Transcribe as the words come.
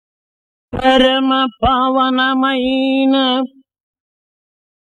పరమ పావనమైన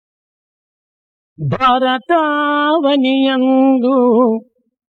భారతావనియందు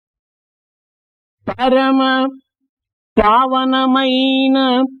పరమ పావనమైన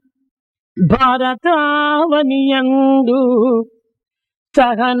భారతావనియందు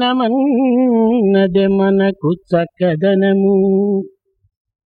సహనమన్నది మనకు చక్కదనము.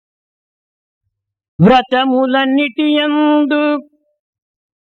 వ్రతములన్నిటియందు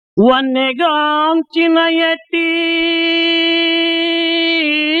వన్నెగాంచిన ఎట్టి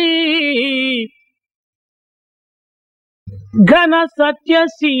ఘన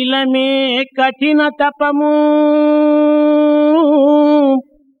సత్యశీలమే కఠిన తపము.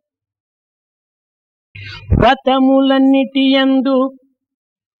 వ్రతములన్నిటియందు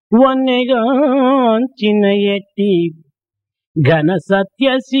వన్నెగాంచిన ఎట్టి ఘన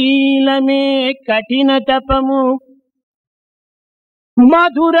సత్యశీలమే కఠిన తపము.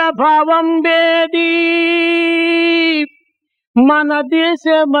 మధుర భావం వేది మన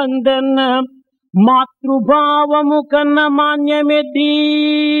దేశమందన్న మాతృభావము కన్న మాన్యమెద్ది.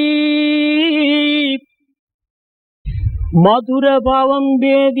 మధుర భావం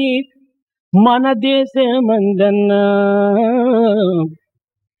వేది మన దేశమందన్న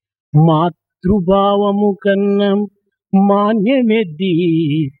మాతృభావము కన్న మాన్యమెద్ది.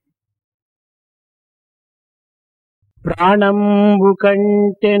 ప్రాణంబు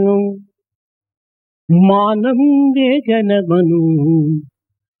కంటెను మానం వేగనమను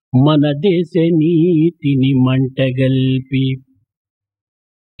మన దేశ నీతిని మంటగల్పి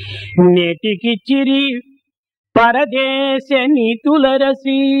నేటికి చిరి పరదేశ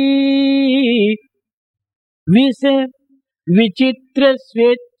నీతులరసి విచిత్ర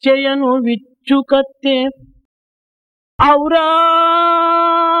స్వేచ్ఛయను విచ్చుకత్తే ఔరా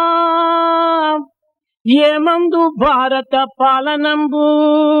ఏమందు భారత పాలనంబు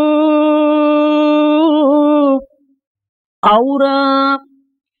ఔరా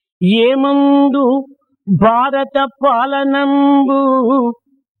ఏమందు భారత పాలనంబు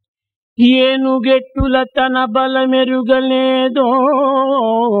ఏనుగెట్టుల తన బలమెరుగలేదో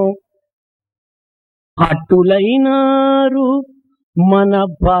అట్టులైనారు మన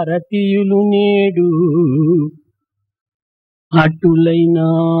భారతీయులు నేడు.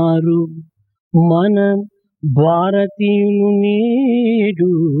 అట్టులైనారు మన భారతీయులు నేడు.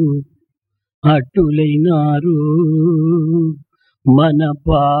 అట్టులైనారు మన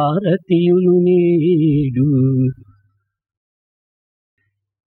భారతీయులు నేడు.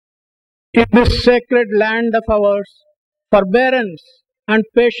 In this sacred land of ours, forbearance and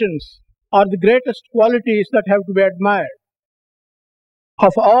patience are the greatest qualities that have to be admired.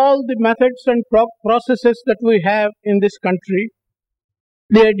 Of all the methods and processes that we have in this country,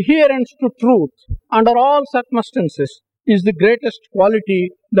 the adherence to truth under all circumstances is the greatest quality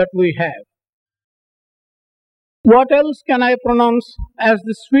that we have. What else can I pronounce as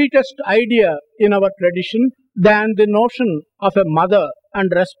the sweetest idea in our tradition than the notion of a mother and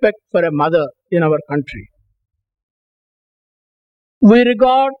respect for a mother in our country? We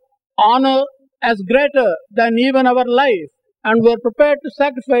regard honor as greater than even our life, and we are prepared to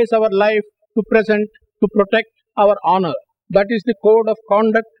sacrifice our life to protect our honor. That is the code of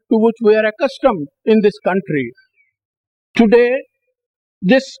conduct to which we are accustomed in this country. Today,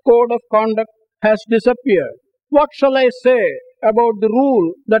 this code of conduct has disappeared. What shall I say about the rule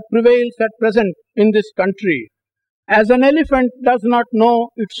that prevails at present in this country? As an elephant does not know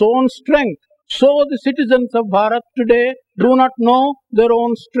its own strength, so the citizens of Bharat today do not know their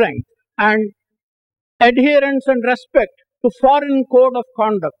own strength. And adherence and respect to foreign code of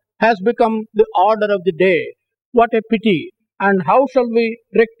conduct has become the order of the day. What a pity! And how shall we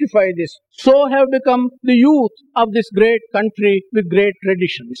rectify this? So have become the youth of this great country with great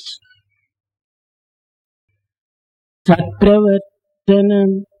traditions.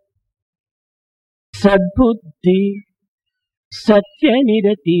 సత్ప్రవర్తనం సద్బుద్ధి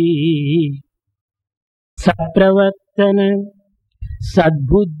సత్యనిరతి. సత్ప్రవర్తనం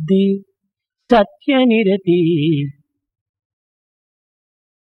సద్బుద్ధి సత్యనిరతి.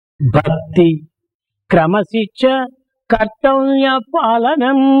 భక్తి క్రమశిక్ష కర్తవ్య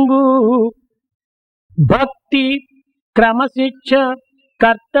పాలనంబు. భక్తి క్రమశిక్ష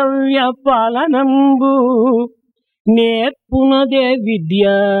కర్తవ్య పాలనంబు నేర్పునదే విద్య.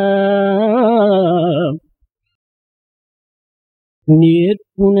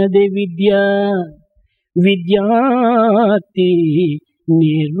 నేర్పునదే విద్య విద్యార్థి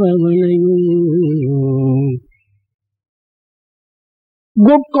నిర్వవలయు.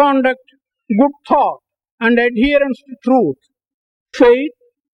 Good conduct, good thought, and adherence to truth, faith,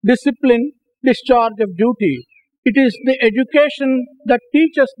 discipline, discharge of duty it is the education that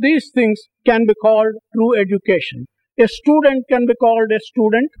teaches these things can be called true education. A student can be called a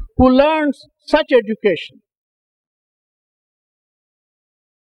student who learns such education.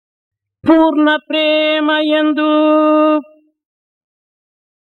 పూర్ణ ప్రేమయందు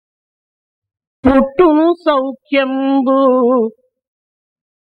పుట్టును సౌఖ్యంబు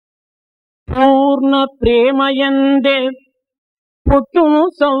పూర్ణ ప్రేమయందే పుట్టును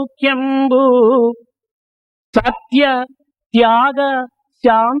సౌఖ్యంబు సత్య త్యాగ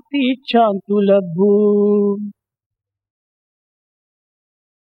శాంతి శాంతులబ్బు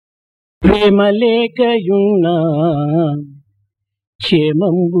ప్రేమ లేకయున్నా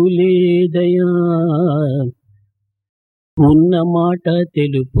క్షేమంబులేదయా ఉన్న మాట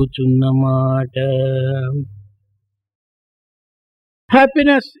తెలుపుచున్న మాట.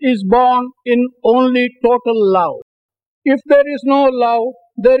 Happiness is born in only total love. If there is no love,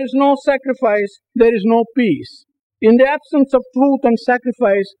 there is no sacrifice, there is no peace. In the absence of truth and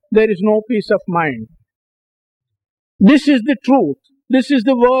sacrifice, there is no peace of mind. This is the truth. This is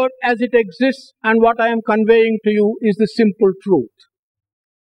the word as it exists, and what I am conveying to you is the simple truth.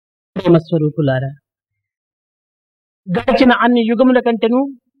 ప్రేమ స్వరూపులారా, గడిచిన అన్ని యుగముల కంటేను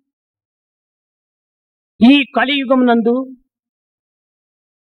ఈ కలియుగమునందు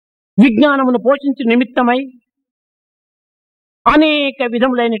విజ్ఞానమును పోషించే నిమిత్తమై అనేక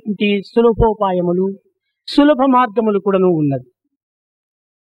విధములైనటువంటి సులభోపాయములు సులభ మార్గములు కూడాను ఉన్నది.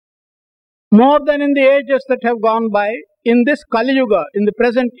 More than in the ages that have gone by, in this Kali Yuga, in the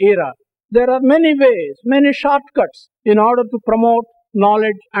present era, there are many ways, many shortcuts in order to promote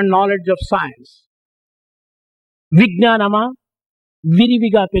knowledge and knowledge of science. విజ్ఞానమా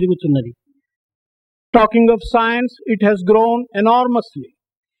విరివిగా పెరుగుతున్నది. Talking of science, it has grown enormously.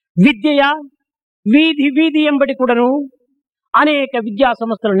 విద్యయ వీధి వీధి ఎంబడి కూడాను అనేక విద్యా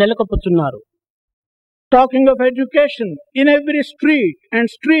సంస్థలు నెలకొల్పుతున్నారు. Talking of education, in every street and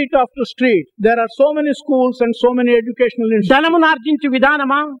street after street, there are so many schools and so many educational institutions. ధనమునార్జించు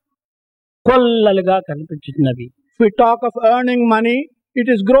విధానమా కొల్లలుగా కనిపించుతున్నవి. If we talk of earning money, it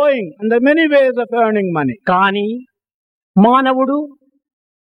is growing, and there are many ways of earning money. కానీ మానవుడు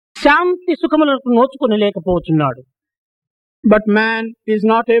శాంతి సుఖములకు నోచుకొని లేకపోతున్నాడు. But man is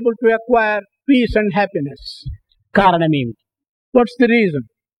not able to acquire peace and happiness. కారణమేమిటి? What's the reason?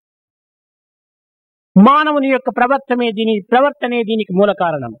 మానవుని యొక్క ప్రవర్తనే దీనికి మూల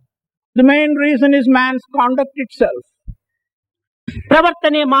కారణం. The main reason is man's conduct itself.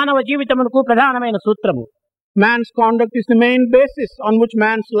 ప్రవర్తనే మానవ జీవితమునకు ప్రధానమైన సూత్రము. Man's conduct is the main basis on which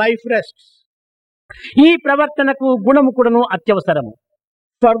man's life rests. ఈ ప్రవర్తనకు గుణము కూడాను అత్యవసరము.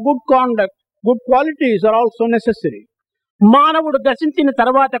 For good conduct, good qualities are also necessary. మానవుడు దర్శించిన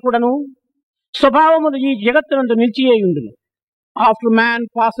తర్వాత కూడాను స్వభావములు ఈ జగత్తునందు నిలిచియేయుండును. After man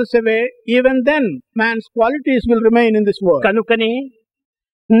passes away, even then man's qualities will remain in this world. కనుకనే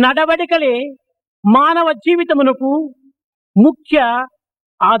నడవడికలే మానవ జీవితమునకు ముఖ్య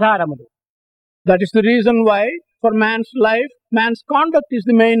ఆధారములు. That is the reason why for man's life, man's conduct is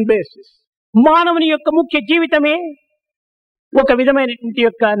the main basis. మానవుని యొక్క ముఖ్య జీవితమే ఒక విధమైనటువంటి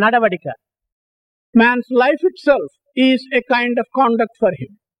యొక్క నడవడిక. Man's life itself is a kind of conduct for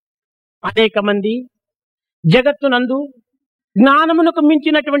him. అనేక మంది జగత్తునందు జ్ఞానమునకు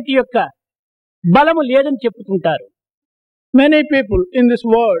మించినటువంటి యొక్క బలము లేదని చెప్పుకుంటారు. Many people in this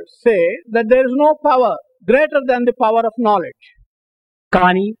world say that there is no power greater than the power of knowledge.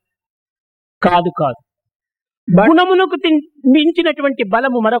 కానీ కాదు గుణమునకు మించినటువంటి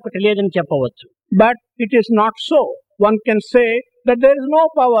బలము మరొకటి లేదని చెప్పవచ్చు. But it is not so. One can say that there is no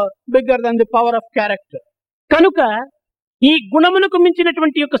power bigger than the power of character. కనుక ఈ గుణమునకు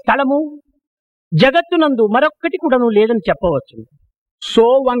మించినటువంటి యొక్క స్థలము జగత్తునందు మరొక్కటి కూడాను లేదని చెప్పవచ్చు. So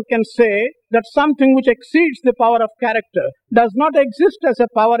one can say that something which exceeds the power of character does not exist as a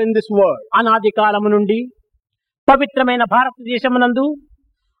power in this world. అనాది కాలము నుండి పవిత్రమైన భారతదేశమునందు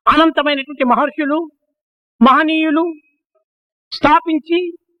అనంతమైనటువంటి మహర్షులు మహనీయులు స్థాపించి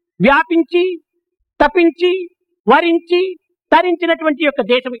వ్యాపించి తపించి వరించి తరించినటువంటి యొక్క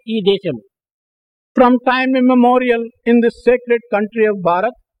దేశం ఈ దేశము. From time immemorial in this sacred country of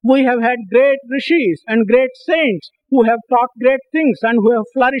Bharat, we have had great rishis and great saints who have taught great things and who have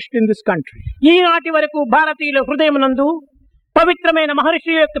flourished in this country. ఈనాటి వరకు భారతీయుల హృదయమునందు పవిత్రమైన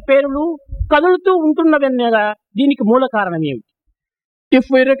మహర్షుల యొక్క పేరులు కదులుతూ ఉంటున్నవన్నగా దీనికి మూల కారణం ఏమిటి? If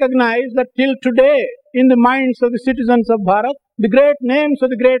we recognize that till today in the minds of the citizens of Bharat, the great names of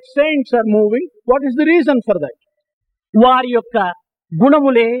the great saints are moving, what is the reason for that? వారి యొక్క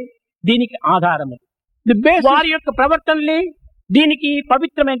గుణములే దీనికి ఆధారము. వారి యొక్క ప్రవర్తనలే దీనికి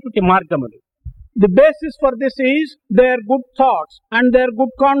పవిత్రమైనటువంటి మార్గములు. The basis for this is their good thoughts and their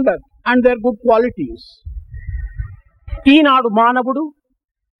good conduct and their good qualities. ఈనాడు మానవుడు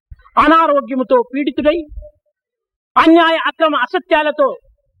అనారోగ్యముతో పీడితుడై అన్యాయ అక్రమ అసత్యాలతో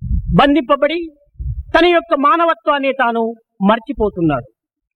బంధింపబడి తన యొక్క మానవత్వాన్ని తాను మర్చిపోతున్నాడు.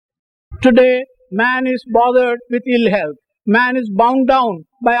 Today, man is bothered with ill health. Man is bound down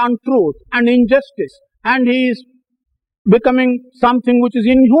by untruth and injustice, and he is becoming something which is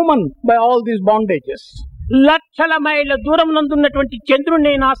inhuman by all these bondages. లక్షల మైళ్ళ దూరం నందున్నటువంటి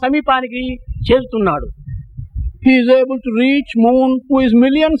చంద్రుణ్ణి నా సమీపానికి చేరుతున్నాడు. He is able to reach moon who is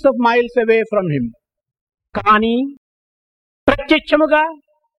millions of miles away from him. కానీ ప్రత్యక్షముగా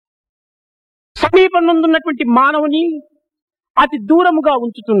సమీపం నందున్నటువంటి మానవుని అతి దూరముగా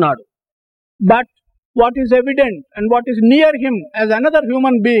ఉంచుతున్నాడు. But what is evident and what is near him as another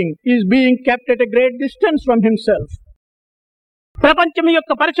human being is being kept at a great distance from himself. ప్రపంచం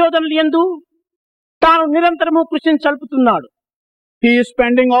యొక్క పరిశోధనలు యందు తాను నిరంతరము కృషిని సల్పుతున్నాడు. He is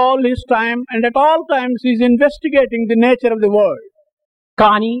spending all his time and at all times he is investigating the nature of the world.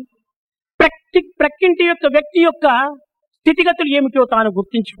 కానీ ప్రక్కింటి యొక్క వ్యక్తి యొక్క స్థితిగతులు ఏమిటో తాను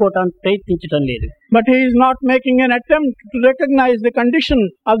గుర్తించుకోవటానికి ప్రయత్నించడం లేదు. But he is not making an attempt to recognize the condition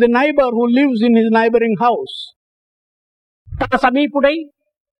of the neighbor who lives in his neighboring house. తన సమీపుడై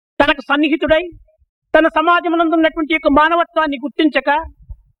తనకు సన్నిహితుడై తన సమాజం నందున్నటువంటి యొక్క మానవత్వాన్ని గుర్తించక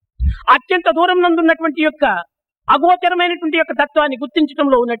అత్యంత దూరం నందున్నటువంటి యొక్క అగోచరమైనటువంటి యొక్క తత్వాన్ని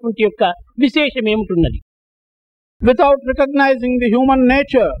గుర్తించడంలో ఉన్నటువంటి యొక్క విశేషం ఏమిటున్నది? Without recognizing the human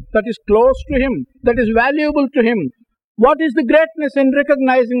nature that is close to him, that is valuable to him, what is the greatness in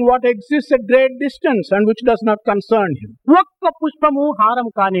recognizing what exists at great distance and which does not concern him? ఒక్క పుష్పము హారం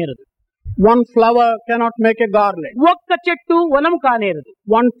కానేరదు. One flower cannot make a garland. ఒక్క చెట్టు వనం కానేరదు.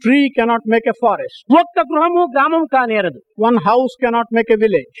 One tree cannot make a forest. ఒక్క గృహము గ్రామం కానేరదు. One house cannot make a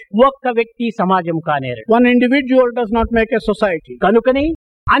village. ఒక్క వ్యక్తి సమాజం కానేరదు. One individual does not make a society. కనుకని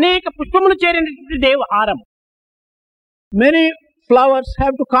అనేక పుష్పములు చేరినటువంటి దేవ హారం. Many flowers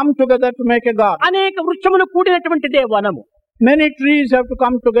have to come together to make a garden. అనేక వృక్షములు కూడినటువంటిదే వనము. Many trees have to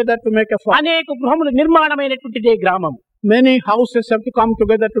come together to make a forest. అనేక గృహములు నిర్మాణమైనటువంటిదే గ్రామము. Many houses have to come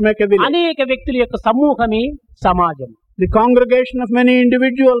together to make a village. అనేక వ్యక్తుల యొక్క సమూహమే సమాజం. The congregation of many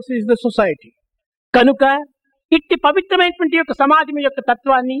individuals is the society. కనుక ఇట్టి పవిత్రమైనటువంటి యొక్క సమాజం యొక్క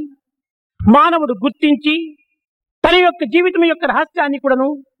తత్వాన్ని మానవుడు గుర్తించి తన యొక్క జీవితం యొక్క రహస్యాన్ని కూడాను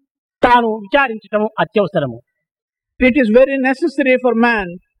తాను విచారించడం అత్యవసరము. It is very necessary for man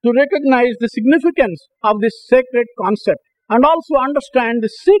to recognize the significance of this sacred concept and also understand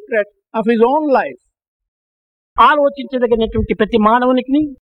the secret of his own life. ఆలోచించదగినటువంటి ప్రతి మానవునికి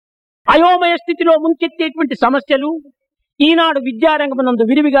అయోమయ స్థితిలో ముంచెత్తేటువంటి సమస్యలు ఈనాడు విద్యారంగమునందు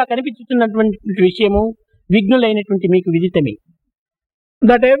విరివిగా కనిపించుతున్నటువంటి విషయము విఘ్నులైనటువంటి మీకు విదితమే.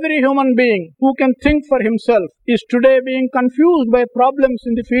 That every human being who can think for himself is today being confused by problems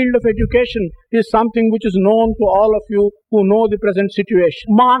in the field of education is something which is known to all of you who know the present situation.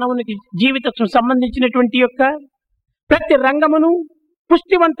 మానవునికి జీవితం సంబంధించినటువంటి యొక్క ప్రతి రంగమును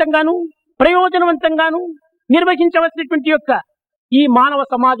పుష్టివంతంగాను ప్రయోజనవంతంగాను నిర్వహించవలసినటువంటి యొక్క ఈ మానవ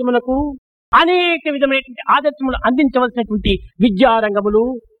సమాజమునకు అనేక విధమైనటువంటి ఆదర్శములు అందించవలసినటువంటి విద్యారంగములు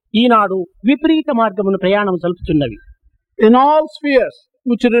ఈనాడు విపరీత మార్గమును ప్రయాణం జరుపుతున్నవి. In all spheres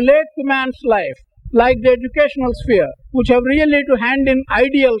which relate to man's life, like the educational sphere, which have really to hand in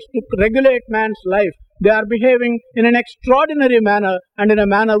ideals to regulate man's life, they are behaving in an extraordinary manner and in a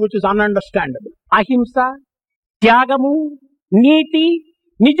manner which is ununderstandable. అహింస, త్యాగము, నీతి,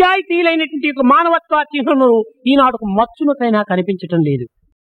 నిజాయితీలైనటువంటి యొక్క మానవత్వ చిహ్నములు ఈనాడు మచ్చునకైనా కనిపించటం లేదు.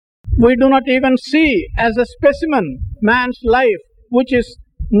 We do not even see as a specimen man's life which is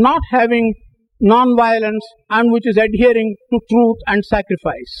not having non-violence and which is adhering to truth and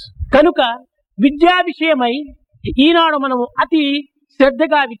sacrifice. కనుక విద్యా విషయమై ఈనాడు మనము అతి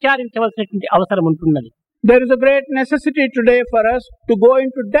శ్రద్ధగా విచారించవలసినటువంటి అవసరం ఉంటున్నది. There is a great necessity today for us to go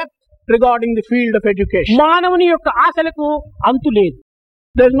into depth regarding the field of education. మానవుని యొక్క ఆశలకు అంతు లేదు.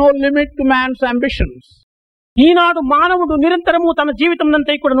 There is no limit to man's ambitions. ఈనాడు మానవుడు నిరంతరము తన జీవితం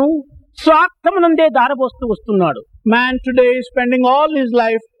నంతా కూడాను స్వార్థమునందే దారబోస్తూ వస్తున్నాడు. Man today is spending all his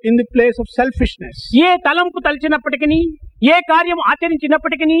life in the place of selfishness. ఏ తలంపు తలచినప్పటికీ, ఏ కార్యం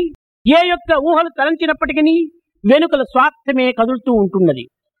ఆచరించినప్పటికీ, ఏ యొక్క ఊహలు తలంచినప్పటికీ వెనుకల స్వార్థమే కదులుతూ ఉంటున్నది.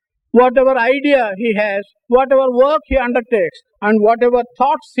 Whatever idea he has, whatever work he undertakes, and whatever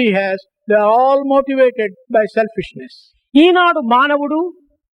thoughts he has, they are all motivated by selfishness. ఈనాడు మానవుడు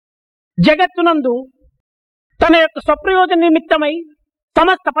జగత్తునందు తన యొక్క స్వప్రయోజన నిమిత్తమై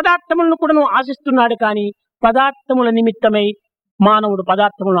సమస్త పదార్థములను కూడా ఆశిస్తున్నాడు. కానీ పదార్థముల నిమిత్తమై మానవుడు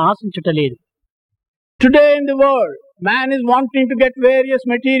పదార్థములను ఆశించుటలేదు. Today in the world, man is wanting to get various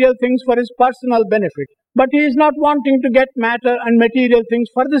material things for his personal benefit, but he is not wanting to get matter and material things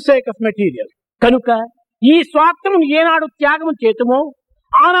for the sake of material. కనుక ఈ స్వార్థము ఏనాడు త్యాగము చేతుమో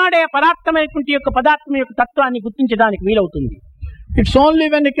ఆనాడే పదార్థమైనటువంటి యొక్క పదార్థం యొక్క తత్వాన్ని గుర్తించడానికి వీలవుతుంది. It's only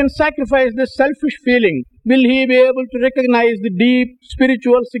when he can sacrifice this selfish feeling will he be able to recognize the deep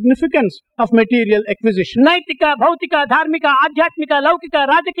spiritual significance of material acquisition. నైతిక, భౌతిక, ధార్మిక, ఆధ్యాత్మిక, లౌకిక,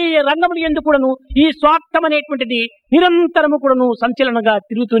 రాజకీయ రంగములు యందు కూడాను ఈ స్వార్థం అనేటువంటిది నిరంతరము కూడాను సంచలనంగా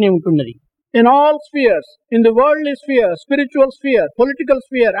తిరుగుతూనే ఉంటున్నది. In all spheres, in the worldly sphere, spiritual sphere, political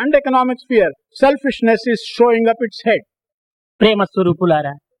sphere and economic sphere, selfishness is showing up its head. ప్రేమ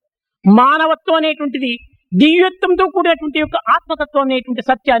స్వరూపులారా, మానవత్వం అనేటువంటిది దివ్యత్వంతో కూడినటువంటి యొక్క ఆత్మతత్వం అనేటువంటి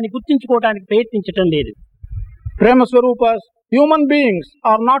సత్యాన్ని గుర్తించుకోవడానికి ప్రయత్నించటం లేదు. Prema Swarupas, human beings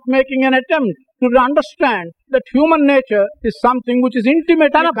are not making an attempt to understand that human nature is something which is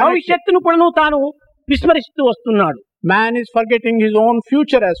intimately తన connected. భవిష్యత్తును కూడాను తాను విస్మరిస్తూ వస్తున్నాడు. Man is forgetting his own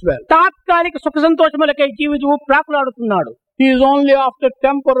future as well. తాత్కాలిక సుఖ సంతోషములకై జీవితము ప్రాకులాడుతున్నాడు. He is only after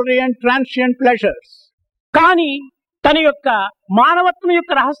temporary and transient pleasures. కానీ తన యొక్క మానవత్వం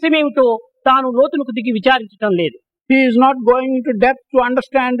యొక్క రహస్యమేమిటో తాను లోతులకు దిగి విచారించటం లేదు. He is not going into depth to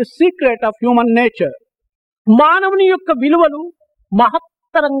understand the secret of human nature. మానవుని యొక్క విలువలు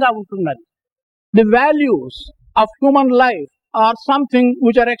మహత్తరంగా ఉంటున్నది. The values of human life are something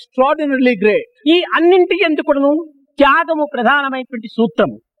which are extraordinarily great. ఈ అన్నింటి ఎందుకును త్యాగము ప్రధానమైనటువంటి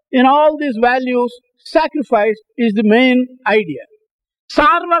సూత్రము. In all these values, sacrifice is the main idea.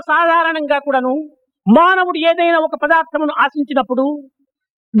 సర్వసాధారణంగా కూడాను మానవుడు ఏదైనా ఒక పదార్థమును ఆశించినప్పుడు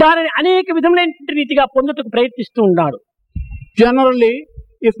దానిని అనేక విధములైన రీతిగా పొందుటకు ప్రయత్నిస్తూ ఉన్నాడు. Generally,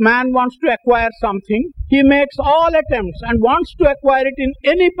 if man wants to acquire something, he makes all attempts and wants to acquire it in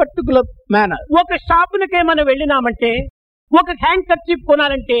any particular manner. ఒక షాపులకే మనం వెళ్ళినామంటే ఒక హ్యాండ్ కర్చీఫ్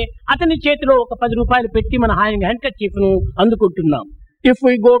కొనాలంటే అతని చేతిలో ఒక 10 రూపాయలు పెట్టి మన హ్యాండ్ కర్చీఫ్ ను అందుకుంటున్నాం. If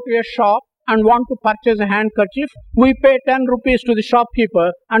we go to a shop and want to purchase a handkerchief, we pay 10 rupees to the shopkeeper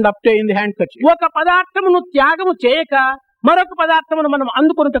and obtain the handkerchief. ఒక పదార్థమును త్యాగము చేయక మరొక పదార్థమును మనం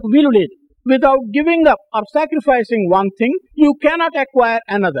అందుకొనుటకు వీలు లేదు. Without giving up or sacrificing one thing, you cannot acquire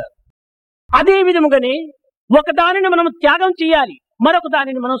another. అదే విధముగానే ఒక దానిని మనం త్యాగం చేయాలి, మరొక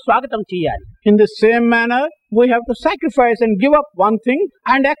దానిని మనం స్వాగతం చేయాలి. In the same manner, we have to sacrifice and give up one thing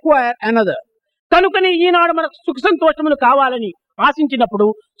and acquire another. కనుకనే ఈనాడు మనకు సుఖ సంతోషములు కావాలని ఆశించినప్పుడు,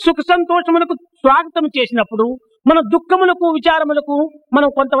 సుఖ సంతోషములకు స్వాగతం చేసినప్పుడు మన దుఃఖములకు విచారములకు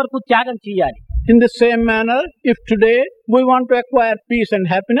మనం కొంతవరకు త్యాగం చేయాలి. In the same manner, if today we want to acquire peace and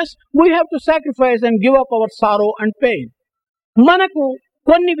happiness, we have to sacrifice and give up our sorrow and pain. మనకు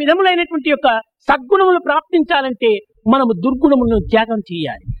కొన్ని విధములైనటువంటి యొక్క సద్గుణములు ప్రాప్తించాలంటే మనము దుర్గుణములను త్యాగం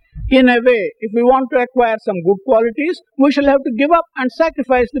చేయాలి. In a way, if we want to acquire some good qualities, we shall have to give up and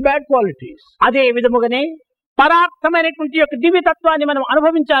sacrifice the bad qualities. అదే విధముగానే పరార్థమైనటువంటి యొక్క దివ్యతత్వాన్ని మనం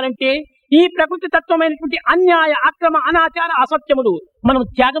అనుభవించాలంటే ఈ ప్రకృతి తత్వమైనటువంటి అన్యాయ, అక్రమ, అనాచార, అసత్యములు మనం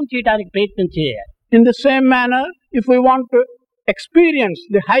త్యాగం చేయడానికి ప్రయత్నం చేయాలి. In the same manner, if we want to experience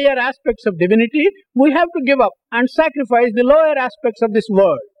the higher aspects of divinity, we have to give up and sacrifice the lower aspects of this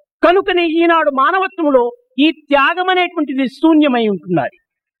world. కనుకనే ఈనాడు మానవత్వములో ఈ త్యాగం అనేటువంటిది శూన్యమై ఉంటున్నది.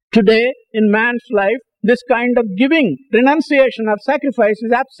 Today, in man's life, this kind of giving, renunciation or sacrifice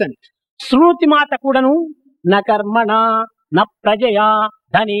is absent. శృతి మాత కూడాను న కర్మణ న ప్రజయా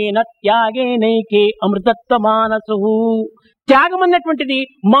ధనేన త్యాగేనైకే అమృతత్వ మానసు. త్యాగం అన్నటువంటిది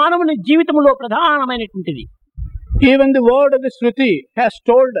మానవుని జీవితంలో ప్రధానమైనటువంటిది. Even the word of the Shruti has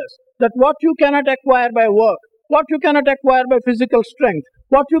told us that what you cannot acquire by work, what you cannot acquire by physical strength,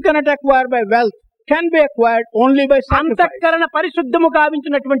 what you cannot acquire by wealth, can be acquired only by sacrifice. అంతఃకరణ పరిశుద్ధము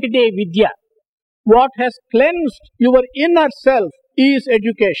గావించినటువంటిదే విద్య. What has cleansed your inner self is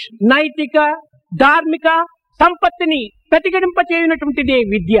education. నైతిక, ధార్మిక సంపత్తిని ప్రతిఘటింపచేయునటువంటిదే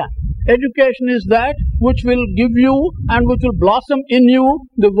విద్య. Education is that which will give you and which will blossom in you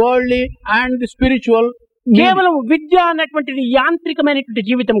the worldly and the spiritual. కేవలం విద్య అన్నటువంటిది యాంత్రికమైనటువంటి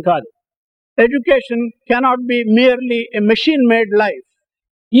జీవితం కాదు. Education cannot be merely a machine-made life.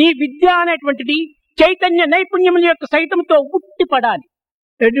 ఈ విద్య అనేటువంటిది చైతన్య నైపుణ్యముల యొక్క సైతంతో ఉట్టిపడాలి.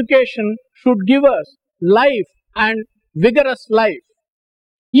 Education should give us life and vigorous life.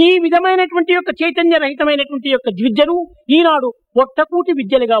 ఈ విధమైనటువంటి యొక్క చైతన్య రహితమైనటువంటి యొక్క విద్యను ఈనాడు పొట్టకూటి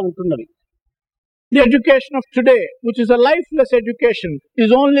విద్యలుగా ఉంటున్నవి. The education of today, which is a lifeless education, is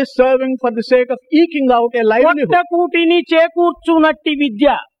only serving for the sake of eking out a livelihood. పొట్టకూటిని చేకూర్చునట్టి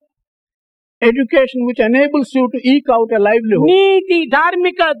Vidya, education which enables you to eke out a livelihood. నీతి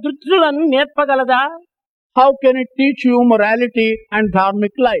ధార్మిక దృష్టులను నేర్పగలదా? How can it teach you morality and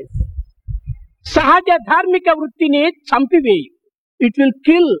dharmic life? సహజ ధార్మిక వృత్తిని చంపివేయి. It will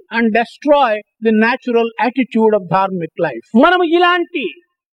kill and destroy the natural attitude of dharmic life. మనము ఇలాంటి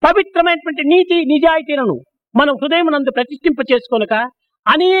పవిత్రమైనటువంటి నీతి నిజాయితీలను మనం హృదయమునందు ప్రతిష్ఠింప చేసుకోనక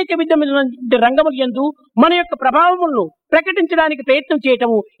అనేక విధమైన రంగముల యందు మన యొక్క ప్రభావములను ప్రకటించడానికి ప్రయత్నం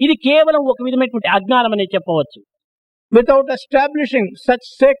చేయటము ఇది కేవలం ఒక విధమైనటువంటి అజ్ఞానం అనే చెప్పవచ్చు. Without establishing such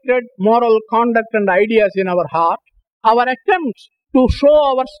sacred moral conduct and ideas in our heart, our attempts to show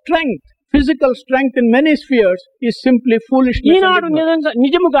our strength, physical strength in many spheres is simply foolishness. ఈనాడు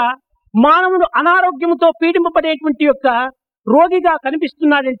నిజముగా మానవుడు అనారోగ్యంతో పీడింపబడేటువంటి యొక్క రోగిగా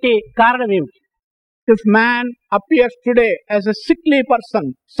కనిపిస్తున్నాడంటే కారణం ఏమిటి? If man appears today as a sickly person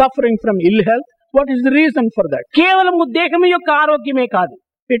suffering from ill health, what is the reason for that? కేవలము దేహం యొక్క ఆరోగ్యమే కాదు,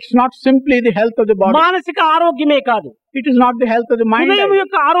 It's not simply the health of the body. మానసిక ఆరోగ్యమే కాదు, It is not the health of the mind. హృదయం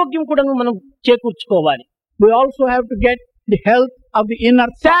యొక్క ఆరోగ్యం కూడా మనం చేకూర్చుకోవాలి. We also have to get the health of the inner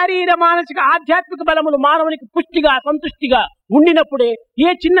self. శారీర మానసిక ఆధ్యాత్మిక బలములు మానవునికి పుష్టిగా సంతుష్టిగా ఉండినప్పుడే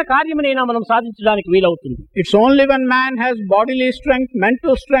ఏ చిన్న కార్యమునైనా మనం సాధించడానికి వీలవుతుంది. It's only when man has bodily strength,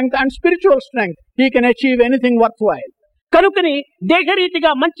 mental strength and spiritual strength he can achieve anything worthwhile. కనుకని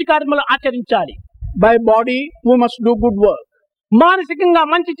దేహరీతిగా మంచి కార్యములు ఆచరించాలి. By body we must do good work. మానసికంగా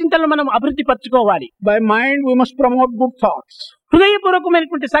మంచి చింతనలు మనం అభివృద్ధి పరచుకోవాలి. By mind we must promote good thoughts.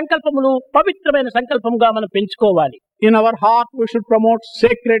 హృదయపూర్వకమైనటువంటి సంకల్పములు పవిత్రమైన సంకల్పముగా మనం పెంచుకోవాలి. In our heart we should promote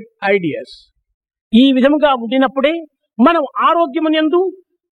sacred ideas. ఈ విధముగా ఉండినప్పుడే మనం ఆరోగ్యమునందు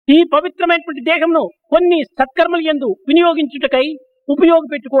ఈ పవిత్రమైనటువంటి దేహమును కొన్ని సత్కర్మల యందు వినియోగించుటకై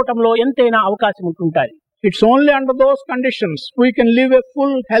ఉపయోగపెట్టుకోవటంలో ఎంతైనా అవకాశం ఉంటుంటుంది. It's only under those conditions we can live a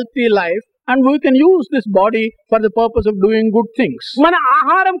full healthy life and we can use this body for the purpose of doing good things. మన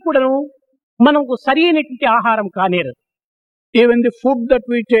ఆహారం కూడాను మనకు సరైనటువంటి ఆహారం కానేరదు. Even the food that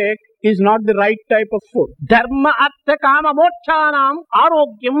we take is not the right type of food. ధర్మ అర్థ కామ మోక్షానాం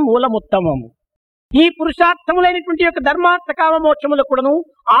ఆరోగ్యం మూలముత్తమము. ఈ పురుషార్థములైనటువంటి యొక్క ధర్మార్థ కామ మోక్షములకు కూడాను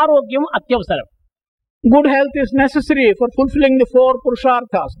ఆరోగ్యం అత్యవసరం. Good health is necessary for fulfilling the four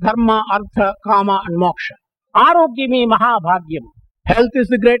purusharthas, dharma, artha, kama and moksha. ఆరోగ్యమే మహాభాగ్యం. Health is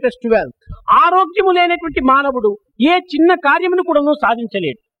the greatest wealth. ఆరోగ్యము లేనటువంటి మానవుడు ఏ చిన్న కార్యమును కూడాను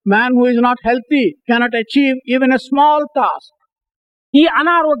సాధించలేడు. Man who is not healthy cannot achieve even a small task. ఈ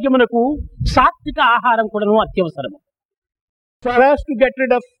అనారోగ్యమునకు సాత్విక ఆహారం కూడాను అత్యవసరం. For us to get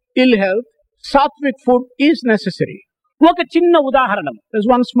rid of ill health, sattvic food is necessary. ఒక చిన్న ఉదాహరణం. There's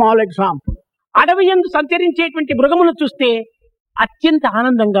one small example. అడవి యందు సంచరించేటువంటి మృగములను చూస్తే అత్యంత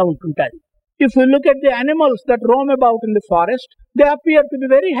ఆనందంగా ఉంటుంటాయి. If we look at the animals that roam about in the forest, they appear to be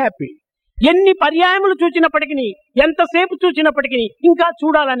very happy. ఎన్ని పర్యాయములు చూచినప్పటికీ ఎంతసేపు చూచినప్పటికీ ఇంకా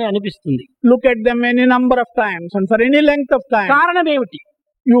చూడాలని అనిపిస్తుంది. Look at them any number of times and for any length of time. కారణం ఏమిటి?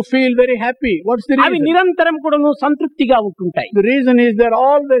 You feel very happy. What's the అవి reason? నిరంతరం కూడాను సంతృప్తిగా ఉంటుంటాయి. The reason is they're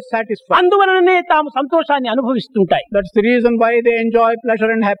always satisfied. అందువలననే తాము సంతోషాన్ని అనుభవిస్తుంటాయి. That's the reason why they enjoy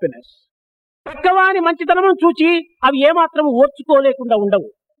pleasure and happiness. పక్కవాని మంచితనమును చూచి అవి ఏమాత్రం ఓర్చుకోలేకుండా ఉండవు.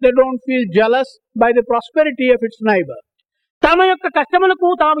 They don't feel jealous by the prosperity of its neighbor. తమ యొక్క కష్టములకు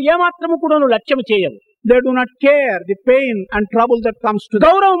తాము ఏమాత్రము కూడాను లక్ష్యం చేయవు. They do not care the pain and trouble that comes to them.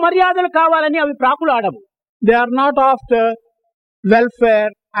 గౌరవ మర్యాదలు కావాలని అవి ప్రాకులాడవు. They are not after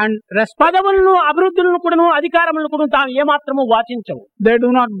welfare and respect. పదవులను అభివృద్ధులను కూడాను అధికారములను కూడా తాము ఏమాత్రము వాచించవు. They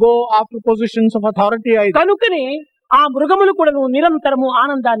do not go after positions of authority either. కనుకనే ఆ మృగములు కూడాను నిరంతరము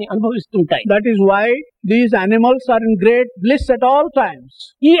ఆనందాన్ని అనుభవిస్తుంటాయి. That is why these animals are in great bliss at all times.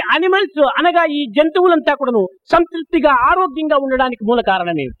 ఈ అనిమల్స్ అనగా ఈ జంతువులంతా కూడాను సంతృప్తిగా ఆరోగ్యంగా ఉండడానికి మూల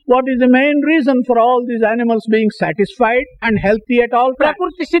కారణమే. What is the main reason for all these animals being satisfied and healthy at all times?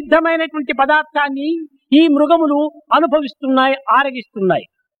 ప్రకృతి సిద్ధమైనటువంటి పదార్థాన్ని ఈ మృగములు అనుభవిస్తున్నాయి, ఆరగిస్తున్నాయి.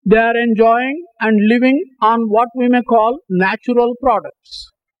 They are enjoying and living on what we may call natural products.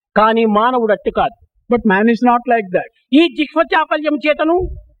 కానీ మానవుడు అట్టు కాదు. But man is not like that. ఈ జిహ్వ చాపల్యం చేతను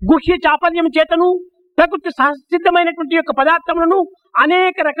గుహ్య చాపల్యం చేతను ప్రకృతి సహసిద్ధమైనటువంటి యొక్క పదార్థములను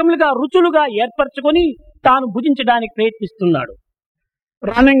అనేక రకములుగా రుచులుగా ఏర్పరచుకొని తాను భుజించడానికి ప్రయత్నిస్తున్నాడు.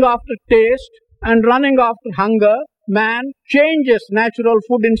 Running after taste and running after hunger, man changes natural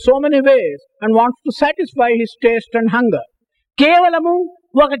food in so many ways and wants to satisfy his taste and hunger. కేవలము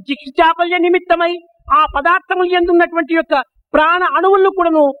ఒక జిహ్వ చాపల్య నిమిత్తమై ఆ పదార్థములు యందున్నటువంటి యొక్క ప్రాణ అణువులను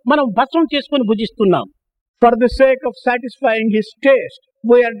కూడాను మనం భస్మం చేసుకుని భుజిస్తున్నాం. For the sake of satisfying his taste,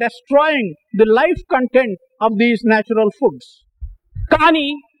 we are destroying the life content of these natural foods. కానీ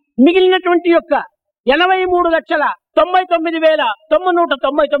మిగిలినటువంటి యొక్క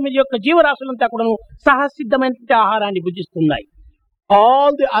 83,99,999 యొక్క జీవరాశులంతా కూడాను సహసిద్ధమైనటువంటి ఆహారాన్ని భుజిస్తున్నాయి. All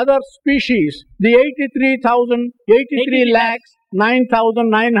the other species, the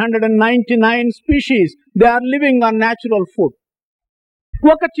 83,999 species, they are living on natural food.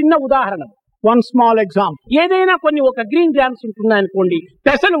 ఒక చిన్న ఉదాహరణ. One small example. ఏదైనా కొన్ని ఒక గ్రీన్ గ్రామ్స్ ఉంటున్నాయి అనుకోండి,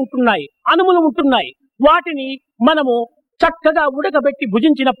 పెసలు ఉంటున్నాయి, అనుములు ఉంటున్నాయి. వాటిని మనము చక్కగా ఉడకబెట్టి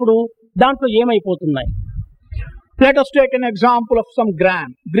భుజించినప్పుడు దాంట్లో ఏమైపోతున్నాయి? Let us take an example of some gram,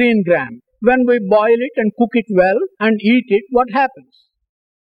 green gram. When we boil it and cook it well and eat it, what happens?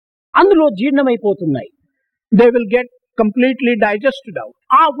 అందులో జీర్ణమైపోతున్నాయి. They will get completely digested out.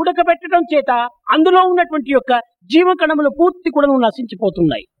 ఆ ఉడకబెట్టడం చేత అందులో ఉన్నటువంటి యొక్క జీవకణములు పూర్తి కూడా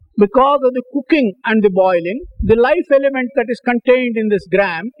నశించిపోతున్నాయి. Because of the cooking and the boiling, the life element that is contained in this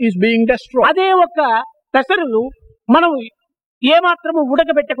gram is being destroyed. అదే ఒక పెసరులు మనం ఏమాత్రము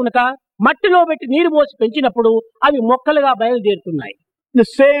ఉడకబెట్టకునక మట్టిలో పెట్టి నీరు పోసి పెంచినప్పుడు అవి మొక్కలుగా బయలుదేరుతున్నాయి. The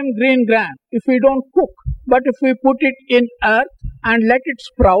same green gram, if we don't cook, but if we put it in earth and let it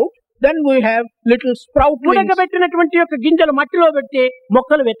sprout, then we have little sproutlings. ఉడకబెట్టినటువంటి యొక్క గింజలు మట్టిలో పెడితే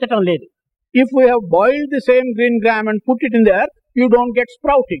మొక్కలు వెచ్చటం లేదు. If we have boiled the same green gram and put it in the earth, you don't get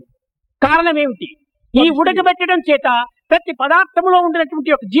sprouting. కారణం ఏమిటి? ఈ ఉడకబెట్టడం చేత ప్రతి పదార్థములో ఉండినటువంటి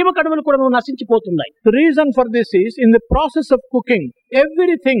యొక్క జీవకణములు కూడా నశించిపోతున్నాయి. The reason for this is, in the process of cooking,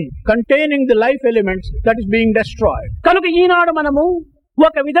 everything containing the life elements that is being destroyed. కనుక ఈనాడు మనము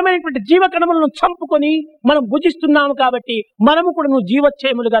ఒక విధమైనటువంటి జీవకణములను చంపుకొని మనం భుజిస్తున్నాము కాబట్టి మనము కూడా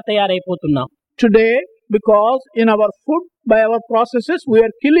జీవచ్ఛేములుగా తయారైపోతున్నాం. Today, because in our food, by our processes, we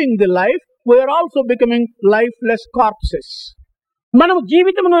are killing the life, we are also becoming lifeless corpses. మనం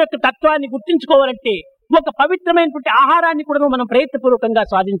జీవితమును యొక్క తత్వాన్ని గుర్తించుకోవాలంటే ఒక పవిత్రమైనటువంటి ఆహారాన్ని కూడా మనం ప్రయత్నపూర్వకంగా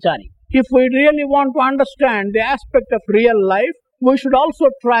సాధించాలి. If we really want to understand the aspect of real life, we should also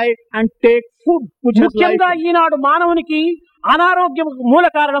try and take food which has life. ముఖ్యంగా ఈనాడు మానవునికి అనారోగ్యం మూల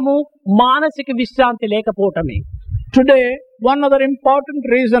కారణము మానసిక విశ్రాంతి లేకపోవటమే. Today, one other important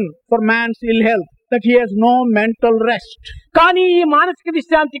reason for man's ill health, that he has no mental rest. కానీ ఈ మానసిక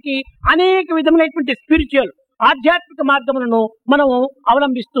విశ్రాంతికి అనేక విధములైనటువంటి స్పిరిచువల్ ఆధ్యాత్మిక మార్గములను మనము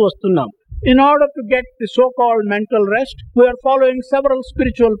అవలంబిస్తూ వస్తున్నాం. In order to get the so-called mental rest, we are following several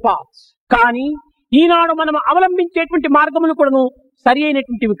spiritual paths. కానీ ఈనాడు మనం అవలంబించేటువంటి మార్గములు కూడా సరి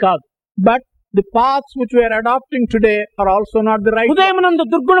అయినటువంటివి కాదు. But the paths which we are adopting today are also not the right ones. ఉదయమునందు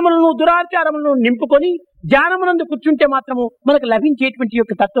దుర్గుణములను దురాచారములను నింపుకొని ధ్యానమునందు కూర్చుంటే మాత్రము మనకు లభించేటువంటి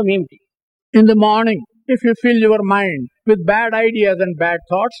యొక్క తత్వం ఏమిటి? In the morning, if you fill your mind with bad ideas and bad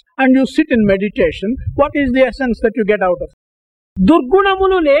thoughts and you sit in meditation, what is the essence that you get out of it?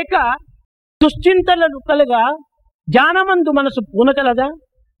 దుర్గుణములు లేక దుశ్చింతలు కలగా ధ్యానమందు మనసు పూనకలదా?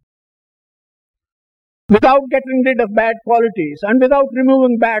 Without getting rid of bad qualities and without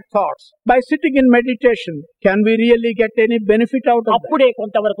removing bad thoughts, by sitting in meditation, can we really get any benefit out of that? అప్పుడే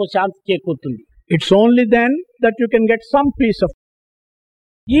కొంతవరకు శాంతి చేకూరుతుంది. It's only then that you can get some peace of.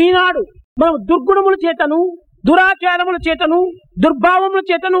 ఈనాడు మనం దుర్గుణముల చేతను దురాచారముల చేతను దుర్భావముల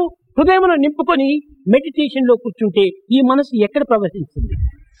చేతను హృదయమును నింపుకొని meditation లో కూర్చుంటే ఈ మనసు ఎక్కడ ప్రవేశిస్తుంది?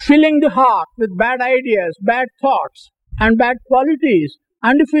 Filling the heart with bad ideas, bad thoughts and bad qualities,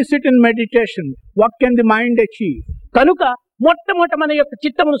 and if we sit in meditation, what can the mind achieve? కనుక మొట్టమొదట మన యొక్క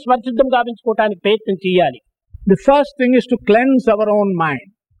చిత్తమును స్వచ్ఛందం గావించుకోవడానికి ప్రయత్నం చేయాలి. The first thing is to cleanse our own mind.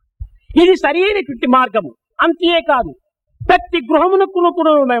 ఇది సరైనటువంటి మార్గము. అంతేకాదు ప్రతి గృహమునకు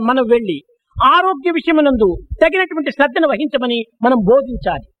కూడా మనం వెళ్లి ఆరోగ్య విషయమునందు తగినటువంటి శ్రద్ధను వహించమని మనం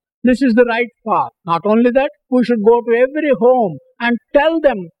బోధించాలి. This is the right path. Not only that, we should go to every home and tell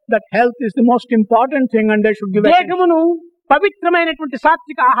them that health is the most important thing and they should give attention. దేహమును పవిత్రమైనటువంటి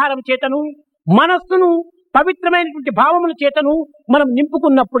సాత్విక ఆహారం చేతను మనస్సును పవిత్రమైనటువంటి భావముల చేతను మనం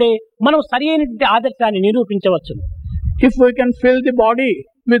నింపుకున్నప్పుడే మనం సరైనటువంటి ఆదర్శాన్ని నిరూపించవచ్చు. If we can fill the body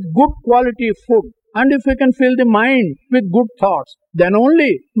with good quality food and if we can fill the mind with good thoughts, then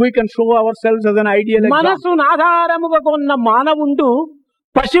only we can show ourselves as an ideal example. మనసును ఆధారముగా ఉన్న మానవుండు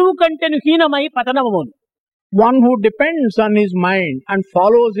పశువు కంటెను హీనమై పతనమును. One who depends on his mind and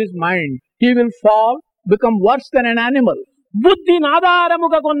follows his mind, he will fall, become worse than an animal. బుద్ధిని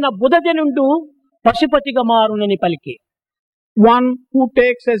ఆధారముగా ఉన్న బుధజనుండు పశుపతిగా మారునని పలికే. One who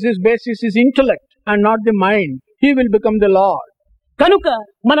takes as his basis his intellect and not the mind, he will become the Lord. కనుక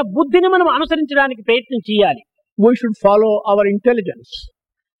మన బుద్ధిని మనం అనుసరించడానికి ప్రయత్నం చేయాలి. We should follow our intelligence.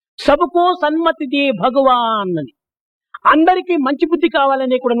 సబకో సన్మతి దే భగవాన్ అని అందరికీ మంచి బుద్ధి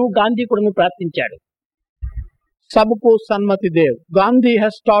కావాలనే కూడాను గాంధీ కూడాను ప్రార్థించాడు. Sabko Sanmati Dev. Gandhi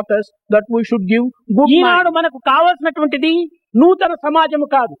has taught us that we should give good Eenadu mind. మనకు కావాల్సినటువంటిది నూతన సమాజము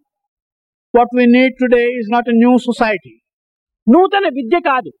కాదు, What we need today is not a new society, నూతన విద్య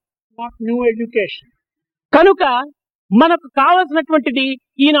కాదు. not new education. కనుక మనకు కావాల్సినటువంటిది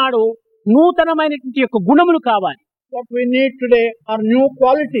ఈనాడు నూతనమైనటువంటి యొక్క గుణములు కావాలి, What we need today are new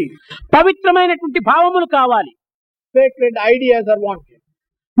qualities. పవిత్రమైనటువంటి భావములు కావాలి, Sacred ideas are wanted.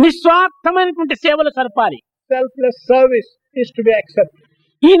 నిస్వార్థమైనటువంటి సేవలు సరపాలి. Selfless service is to be accepted.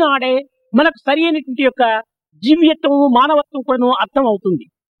 ఈనాడే మనకు సరి అయినటువంటి యొక్క జీవ్యత్వము మానవత్వం కూడా అర్థం అవుతుంది.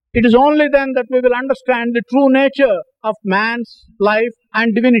 It is only then that we will understand the true nature of man's life and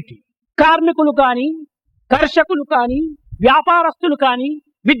divinity. కార్మికులు కాని కర్షకులు కాని, వ్యాపారస్తులు కాని,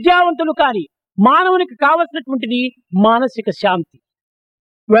 విద్యావంతులు కాని, మానవునికి కావలసినటువంటిది మానసిక శాంతి.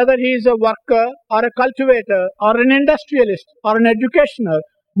 Whether he is a worker or a cultivator or an industrialist or an educationer,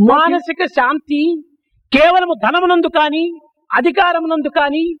 మానసిక శాంతి కేవలము ధనమునందు కానీ, అధికారమునందు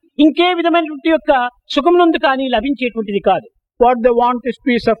కానీ, ఇంకే విధమైనటువంటి యొక్క సుఖమునందు కానీ లభించేటువంటిది కాదు. what they want is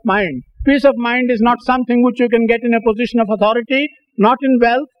peace of mind. Peace of mind is not something which you can get in a position of authority, not in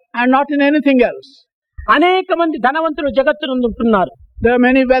wealth and not in anything else. అనేక మంది ధనవంతులు జగత్తునందు ఉంటున్నారు. There are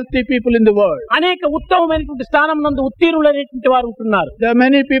many wealthy people in the world. అనేక ఉత్తమమైనటువంటి స్థానం నందు ఉత్తీర్ణులైనటువంటి వారు ఉంటున్నారు. There are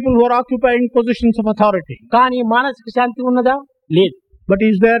many people who are occupying positions of authority. కానీ మానసిక శాంతి ఉన్నదా? లేదు. But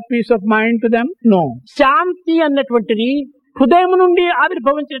is there peace of mind to them? No. శాంతి అన్నటువంటిది హృదయం నుండి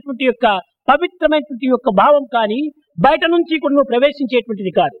ఆవిర్భవించినటువంటి యొక్క పవిత్రమైనటువంటి యొక్క భావం కానీ బయట నుంచి కూడా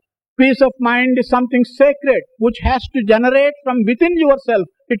ప్రవేశించేటువంటిది కాదు. Peace of mind is something sacred which has to generate from within yourself.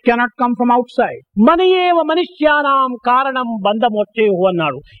 It cannot come from outside. మనయేవ మనుష్యానాం కారణం బంధమోక్షేహు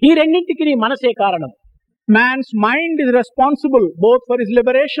అన్నాడు. ఈ రెండింటికి మనసే కారణం. Man's mind is responsible both for his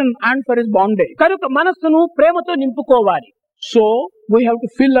liberation and for his bondage. కనుక మనస్సును ప్రేమతో నింపుకోవాలి. So we have to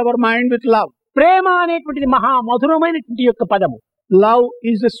fill our mind with love. ప్రేమ అనేటువంటిది మహా మధురమైనటువంటి యొక్క పదము. Love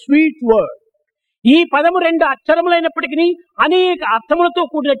is a sweet word. ఈ పదము రెండు అక్షరములైనప్పటికీ అనేక అర్థములతో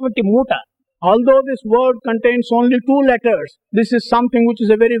కూడినటువంటి మూట. Although this word contains only 2 letters, this is something which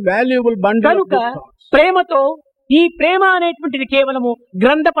is a very valuable bundle of కనుక good thoughts. ప్రేమతో ఈ ప్రేమ అనేటువంటిది కేవలము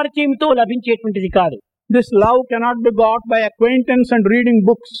గ్రంథ పరిచయంతో లభించేటువంటిది కాదు. This love cannot be got by acquaintance and reading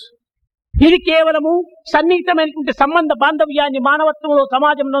books. ఇది కేవలము సన్నిహితమైనటువంటి సంబంధ బాంధవ్యాన్ని మానవత్వంలో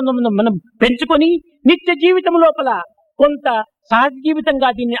సమాజంలో మనం పెంచుకొని నిత్య జీవితం లోపల కొంత సహజ జీవితంగా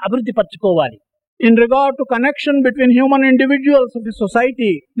దీన్ని అభివృద్ధి పరచుకోవాలి. In regard to connection between human individuals of a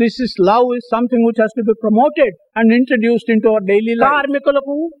society, love is something which has to be promoted and introduced into our daily life.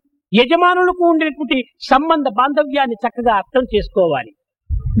 కార్మికులకు యజమానులకు ఉండేటువంటి సంబంధ బాంధవ్యాన్ని చక్కగా అర్థం చేసుకోవాలి.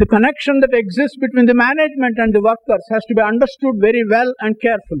 The connection that exists between the management and the workers has to be understood very well and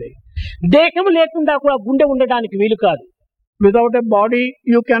carefully. దేహం లేకుండా కూడా గుండె ఉండడానికి వీలు కాదు. Without a body,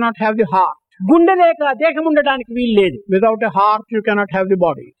 you cannot have the heart. గుండె లేక దేహం ఉండడానికి వీలు లేదు. Without a heart, you cannot have the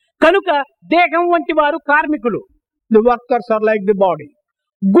body. కనుక దేహం వంటి వారు కార్మికులు. The workers are like the body.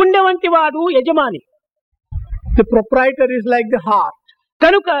 గుండె వంటి వాడు యజమాని. The proprietor is like the heart.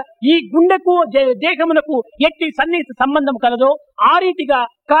 కనుక ఈ గుండెకు దేహమునకు ఎట్టి సన్నిహిత సంబంధం కలదో ఆ రీతిగా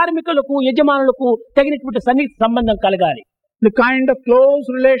కార్మికులకు యజమానులకు తగినటువంటి సన్నిహిత సంబంధం కలగాలి. The kind of close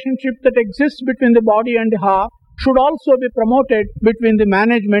relationship that exists between the body and the heart should also be promoted between the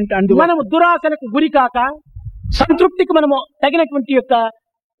management and the workers. మనము దురాశలకు గురి కాక సంతృప్తికి మనము తగినటువంటి యొక్క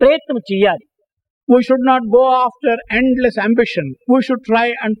ప్రయత్నం చేయాలి. We should not go after endless ambition. We should try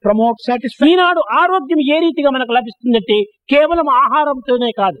and promote satisfaction. ఈనాడు ఆరోగ్యం ఏ రీతిగా మనకు లభిస్తుందంటే కేవలం ఆహారంతోనే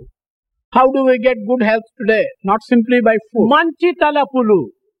కాదు. How do we get good health today? Not simply by food. మంచి తలపులు,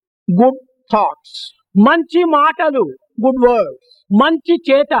 Good thoughts, మంచి మాటలు, good words, మంచి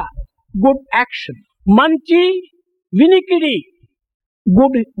చేత, good action, మంచి వినికిడి,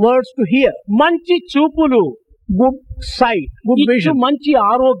 good words to hear, మంచి చూపులు, good sight, good ఇచ్చు vision. మంచి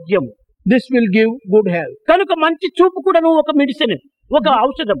ఆరోగ్యం. This will give good health. కనుక మంచి చూపు కూడా ఒక మెడిసిన్, ఒక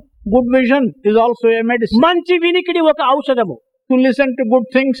ఔషధం. Good vision is also a medicine. మంచి వినికిడి ఒక ఔషధము. To listen to good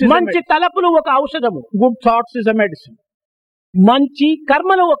things is a మంచి medicine. తలపులు ఒక ఔషధము. Good thoughts is a medicine. మంచి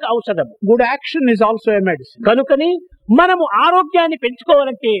కర్మలు ఒక ఔషధము. Good action is also a medicine. కనుకని మనము ఆరోగ్యాన్ని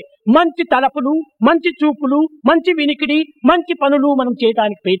పెంచుకోవాలంటే మంచి తలపులు, మంచి చూపులు, మంచి వినికిడి, మంచి పనులు మనం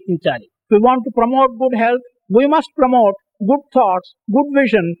చేయడానికి ప్రయత్నించాలి. If we want to promote good health, we must promote good thoughts, good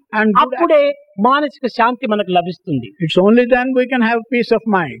vision and good అప్పుడే మానసిక శాంతి మనకు లభిస్తుంది. It's only then we can have peace of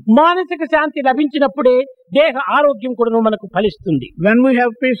mind. మానసిక శాంతి లభించినప్పుడే దేహ ఆరోగ్యం కూడా మనకు ఫలిస్తుంది. When we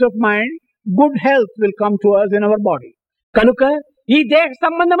have peace of mind, good health will come to us in our body. కనుక ఈ దేహ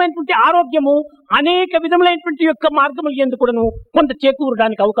సంబంధమైనటువంటి ఆరోగ్యము అనేక విధములైనటువంటి యొక్క మార్గముల యందు కూడాను కొంత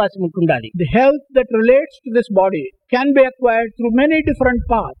చేకూరడానికి అవకాశం ఉంటుండాలి. The health that relates to this body can be acquired through many different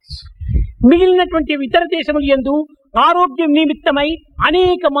paths. మిగిలినటువంటి ఇతర దేశముల యందు ఆరోగ్యం నిమిత్తమై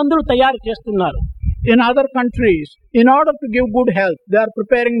అనేక మందులు తయారు చేస్తున్నారు. In other countries, in order to give good health, they are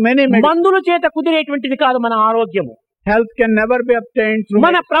preparing many medicines. మందుల చేత కుదిరేటువంటిది కాదు మన ఆరోగ్యము. Health can never be obtained through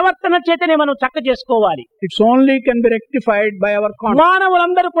మన medicine. ప్రవర్తన చేతనే మనం చక్క చేసుకోవాలి. It's only can be rectified by our conduct.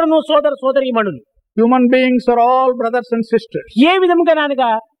 మానవులందరూ కూడా సోదర సోదరీమణులు. Human beings are all brothers and sisters. ఏ విధముగా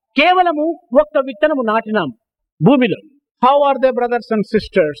అనగా కేవలము ఒక్క విత్తనము నాటినాం భూమిలో. How are they brothers and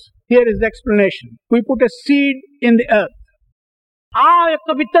sisters? Here is the explanation. We put a seed in the earth. ఆ యొక్క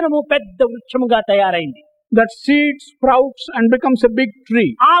విత్తనము పెద్ద వృక్షముగా తయారైంది. That seed sprouts and becomes a big tree.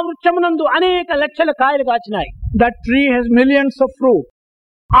 ఆ వృక్షమునందు అనేక లక్షల కాయలు కాచినాయి. That tree has millions of fruit.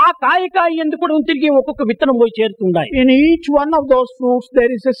 ఆ కాయకాయ ఎందుకు కూడా తిరిగి ఒక్కొక్క విత్తనం పోయి చేరుతుంటాయి. In each one of those fruits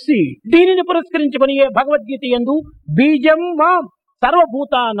there is a seed. దీనిని పురస్కరించుకొని భగవద్గీత యందు బీజం మాం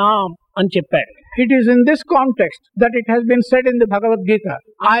సర్వభూతానాం అని చెప్పాడు. It is in this context that it has been said in the Bhagavad Gita,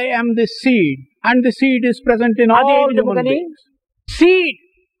 I am the seed, and the seed is present in all human beings. Seed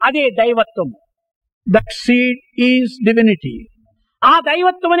అదే దైవత్వం. That seed is divinity. ఆ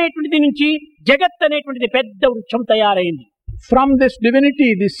దైవత్వం అనేటువంటిది నుంచి జగత్ అనేటువంటిది పెద్ద వృక్షం తయారైంది. From this divinity,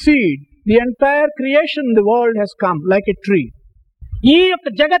 the seed, the entire creation, the world has come like a tree. ఈ యొక్క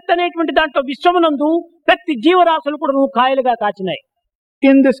జగత్ అనేటువంటి దాంట్లో విశ్వమునందు ప్రతి జీవరాశులు కూడా కాయలుగా కాచినాయి.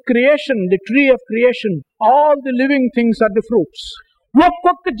 In this creation, the tree of creation, all the living things are the fruits.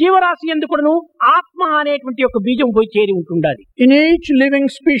 ఒక్కొక్క జీవరాశి ఎందుకును ఆత్మ అనేటువంటి ఒక బీజం పోయి చేరి ఉంటుండాలి. In each living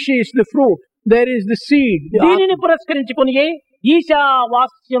species, the fruit, there is the seed. దీనిని పురస్కరించుకొని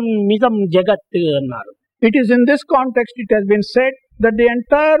ఈశావాస్యం నిజం జగత్ అన్నారు. It is in this context it has been said that the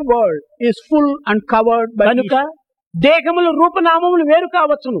entire world is full and covered by కనుక దేహములు రూపనామములు వేరు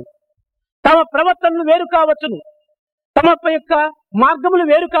కావచ్చును, తమ ప్రవర్తనలు వేరు కావచ్చును, తమ యొక్క మార్గములు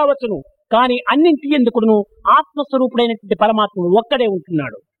వేరు కావచ్చును, కానీ అన్నింటి ఎందుకును ఆత్మస్వరూపుడైనటువంటి పరమాత్ముడు ఒక్కడే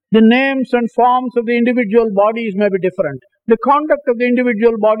ఉంటున్నాడు. The names and forms of the individual bodies may be different. The conduct of the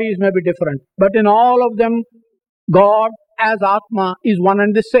individual bodies may be different. But in all of them, God as Atma is one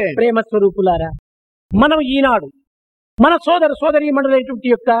and the same. ప్రేమ స్వరూపులారా, మనం ఈనాడు మన సోదర సోదరీ మండలైనటువంటి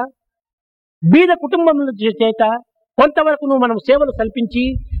యొక్క బీద కుటుంబముల చేత కొంతవరకు మనం సేవలు కల్పించి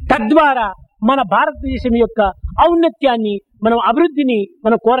తద్వారా మన భారతదేశం యొక్క ఔన్నత్యాన్ని మనం అభివృద్ధిని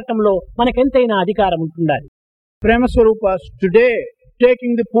మనం కోరటంలో మనకెంతైనా అధికారం ఉంటుండాలి. Prema Swarupas, today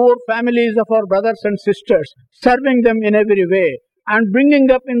taking the poor families of our brothers and sisters, serving them in every way and bringing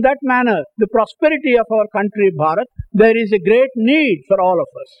up in that manner the prosperity of our country Bharat, there is a great need for all of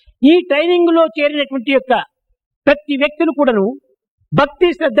us. ఈ training లో చేరినటువంటి యొక్క ప్రతి వ్యక్తులు కూడాను భక్తి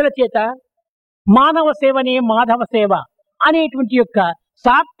శ్రద్ధల చేత మానవ సేవనే మాధవ సేవ అనేటువంటి యొక్క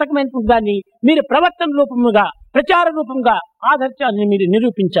సార్థకమైనటువంటి దాన్ని మీరు ప్రవర్తన రూపముగా ప్రచార రూపంగా ఆదర్శాన్ని మీరు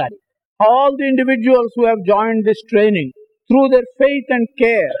నిరూపించాలి. All the individuals who have joined this training, through their faith and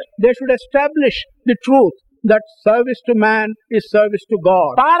care, they should establish the truth that service to man is service to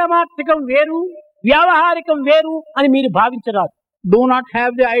God. పారమార్థికం వేరు వ్యావహారికం వేరు అని మీరు భావించరాదు. Do not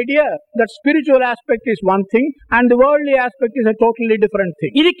have the idea that spiritual aspect is one thing and the worldly aspect is a totally different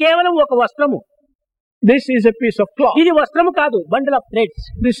thing. ఇది కేవలం ఒక వస్త్రము. This is a piece of cloth. ఇది వస్త్రము కాదు, bundle of threads.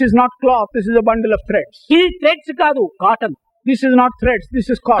 This is not cloth, this is a bundle of threads. ఇది threads కాదు, cotton. This is not threads, this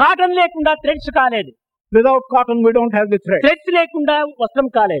is cotton. Cotton లేకుండా థ్రెడ్స్ కాలేదు. Without cotton we don't have the threads. Threads లేకుండా వస్త్రం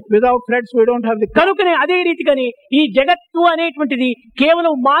కాలేదు. Without threads we don't have the cloth. కనుకనే అదే రీతిగానే ఈ జగత్తు అనేటువంటిది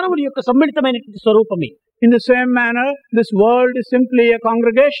కేవలం మానవుడి యొక్క సమ్మిళితమైనటువంటి స్వరూపమే. In the same manner, this world is simply a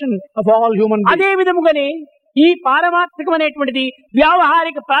congregation of all human beings. అదే విధముగానే ఈ పారమార్థికమైనటువంటిది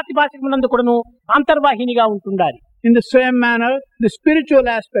వ్యావహారిక ప్రాతిభాషికమునందు కూడాను అంతర్వాహినిగా ఉంటుండాలి. In the same manner, the spiritual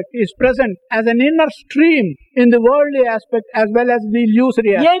aspect is present as an inner stream in the worldly aspect as well as the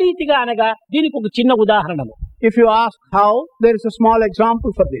illusory aspect. ఏ రీతిగా అనగా దీనికి ఒక చిన్న ఉదాహరణము. If you ask how, there is a small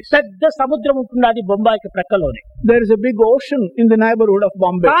example for this. పెద్ద సముద్రం ఉంటున్నది బొంబాయికి ప్రక్కలోనే. There is a big ocean in the neighborhood of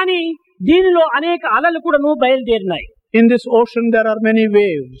Bombay. కానీ దీనిలో అనేక అలలు కూడాను బయలుదేరినాయి. In this ocean there are many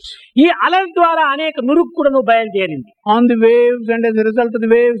waves. ఈ అలల ద్వారా అనేక నురుగు కూడాను బయలుదేరింది. On the waves and as a result of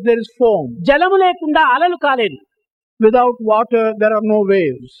the waves there is foam. జలము లేకుండా అలలు కాలేదు. Without water there are no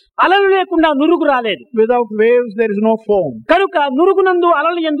waves. అలలు లేకుండా నురుగు రాలేదు. Without waves there is no foam. కనుక నురుగునందు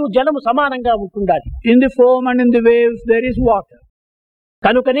అలలు యందు జలము సమానంగా ఉంటుండాలి. In the foam and in the waves there is water.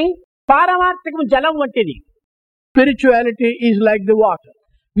 కనుకని పారమార్థికము జలం వంటిది. Spirituality is like the water.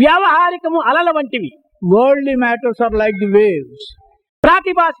 వ్యావహారికము అలల వంటివి. Worldly matters are like the waves.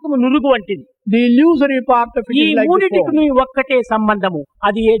 ప్రాతిభాషికము నురుగు వంటిది. The illusory part of it ఈ is like the మూడిటికి foam. ఒక్కటే సంబంధము,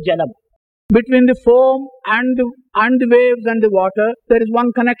 అది ఏ జలము. Between the foam and the waves and the water, there is one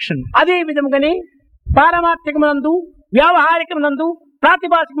connection. అదే విధముగానే పారమార్థికమునందు వ్యావహారికమునందు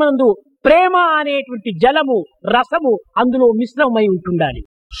ప్రాతిభాషికమునందు ప్రేమ అనేటువంటి జలము రసము అందులో మిశ్రమమై ఉంటుండాలి.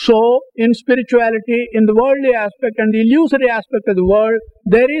 So, in spirituality, in the worldly aspect and the illusory aspect of the world,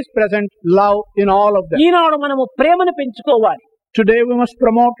 there is present love in all of them. ఈనాడు మనము ప్రేమను పెంచుకోవాలి. Today we must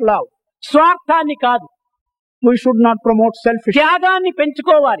promote love. స్వార్థాన్ని కాదు. We should not promote selfishness. త్యాగాన్ని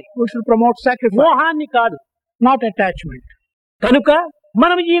పెంచుకోవాలి. We should promote sacrifice. మోహాన్ని కాదు. Not attachment. కనుక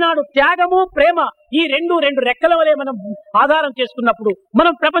మనం ఈనాడు త్యాగము ప్రేమ ఈ రెండు రెక్కల వలె మనం ఆధారం చేసుకున్నప్పుడు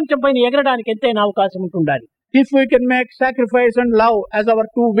మనం ప్రపంచం పైన ఎగరడానికి ఎంతైనా అవకాశం ఉంటుండాలి. If we can make sacrifice and love as our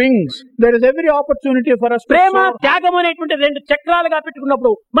two wings, there is every opportunity for us to Prema soar. త్యాగం అనేటువంటి రెండు చక్రాలుగా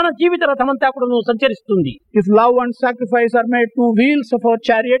పెట్టుకున్నప్పుడు మన జీవిత రథమంతా కూడా సంచరిస్తుంది. If love and sacrifice are made two wheels of our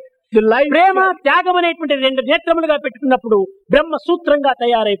chariot, The life ప్రేమ త్యాగం అనేటువంటి రెండు నేత్రములుగా పెట్టుకున్నప్పుడు బ్రహ్మ సూత్రంగా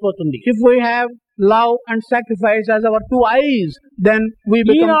తయారైపోతుంది. if we have love and sacrifice as our two eyes, then we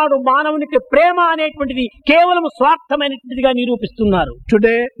become. ఈనాడు మానవునికి ప్రేమ అనేటువంటిది కేవలం స్వార్థమైనటువంటిదిగా నిరూపిస్తున్నారు.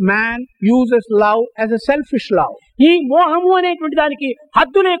 Today man uses love as a selfish love. ఈ మోహము అనేటువంటి దానికి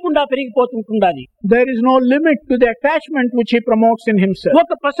హద్దు లేకుండా పెరిగిపోతుంటున్నది. There is no limit to the attachment which he promotes in himself.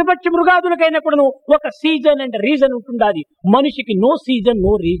 ఒక పశుపక్షి మృగాదులకైనా కూడాను ఒక సీజన్ అండ్ రీజన్ ఉంటుండాలి. మనిషికి no season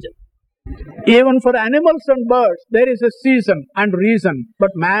no reason. Even for animals and birds there is a season and reason,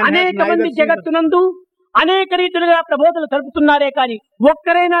 but man has అనేక neither మంది season. జగత్తునందు అనేక రీతిలుగా ప్రబోధనలు తెలుపుతున్నారే కానీ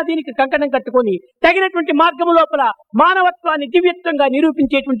ఒక్కరైనా దీనికి కంకణం కట్టుకొని తగినటువంటి మార్గము లోపల మానవత్వాన్ని దివ్యత్వంగా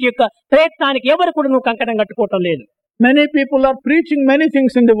నిరూపించేటువంటి యొక్క ప్రయత్నానికి ఎవరు కూడా నువ్వు కంకణం కట్టుకోవటం లేదు. Many people are preaching many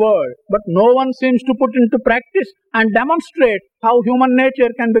things in the world, but no one seems to put into practice and demonstrate how human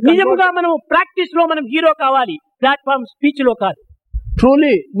nature can become నిజముగా good. మనం ప్రాక్టీస్ లో మనం హీరో కావాలి, ప్లాట్ఫామ్ స్పీచ్ లో కాదు.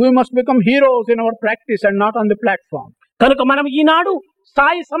 Truly we must become heroes in our practice and not on the platform. కనుక మనం ఈనాడు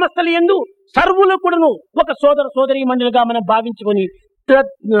స్థాయి సంస్థల యందు సర్వులు కూడాను ఒక సోదర సోదరీ మండలిగా మనం భావించుకొని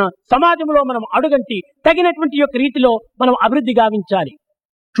సమాజంలో మనం అడుగంటి తగినటువంటి యొక్క రీతిలో మనం అభివృద్ధి గావించాలి.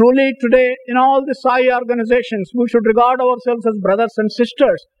 Truly today in all the Sai organizations we should regard ourselves as brothers and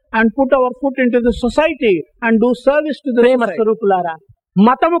sisters and put our foot into the society and do service to the Prema society. స్వరూపులారా,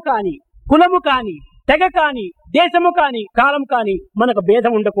 మతము కాని కులము కాని తెగ కాని దేశము కాని కాలం కాని మనకు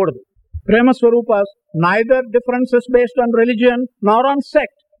భేదం ఉండకూడదు. Prema Swarupas, neither differences based on religion nor on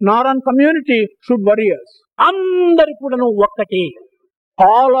sect nor on community should worry us. అందరు కూడాను ఒక్కటే.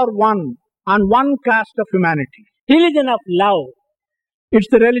 All are one on one caste of humanity. Religion of love, It's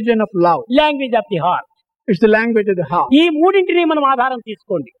the religion of love. Language of the heart. It's the language of the heart. ఈ మూడింటిని మనం ఆధారం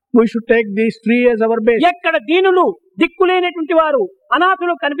తీసుకోండి. We should take these three as our base. ఎక్కడ దీనులు దిక్కులేనటువంటి వారు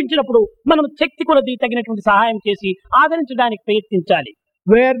అనాథులు కనిపించినప్పుడు మనం శక్తి కొలది తగినటువంటి సహాయం చేసి ఆదరించడానికి ప్రయత్నించాలి.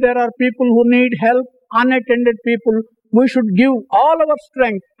 Where there are people who need help, unattended people, we should give all our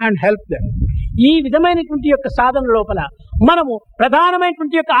strength and help them. ఈ విధమైనటువంటి యొక్క సాధన లోపల మనము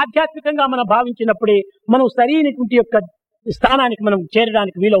ప్రధానమైనటువంటి యొక్క ఆధ్యాత్మికంగా మనం భావించినప్పుడే మనం సరైనటువంటి యొక్క స్థానానికి మనం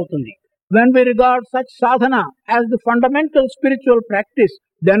చేరడానికి వీలవుతుంది. When we regard such sadhana as the fundamental spiritual practice,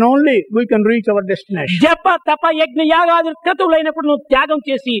 then only we can reach our destination. జప తప యజ్ఞ యాగాది క్రతువులైనప్పుడు నువ్వు త్యాగం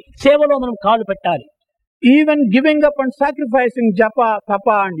చేసి సేవలో మనం కాలు పెట్టాలి. Even giving up and sacrificing japa,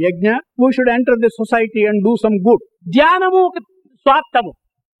 tapa and yajna, we should enter the society and do some good. ధ్యానము ఒక స్వార్థము,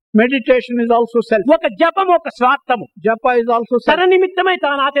 Meditation is also self. ఒక జపము ఒక స్వార్థము. Japa is also తన self. నిమిత్తమై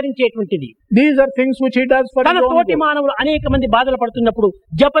తాను ఆచరించేటువంటిది. These are things which he does for తన his own తోటి good. మానవులు అనేక మంది బాధలు పడుతున్నప్పుడు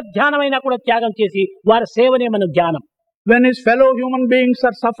జప ధ్యానమైనా కూడా త్యాగం చేసి వారి సేవనే మన ధ్యానం. When his fellow human beings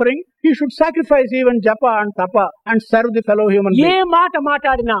are suffering, he should sacrifice even japa and tapa and serve the fellow human A being. మాట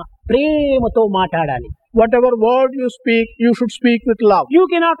మాట్లాడినా ప్రేమతో మాట్లాడాలి. Whatever word you speak, you should speak with love. You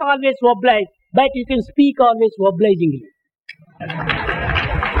cannot always oblige, but you can speak always obligingly.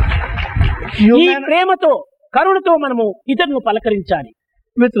 You ఈ can, ప్రేమతో కరుణతో మనము ఇతరులను పలకరించాలి.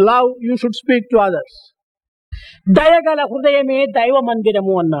 with love, you should speak to others. దయగల హృదయమే దైవ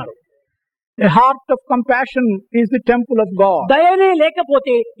మందిరము అన్నారు. A heart of compassion is the temple of God. దయనే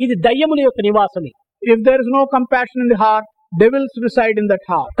లేకపోతే ఇది దయ్యముల యొక్క నివాసమే. If there is no compassion in the heart, devils reside in that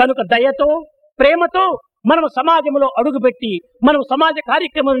heart. కనుక దయతో ప్రేమతో మనం సమాజంలో అడుగుపెట్టి మనం సమాజ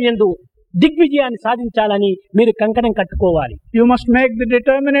కార్యక్రమం యందు దిగ్విజయాన్ని సాధించాలని మీరు కంకణం కట్టుకోవాలి. You must make the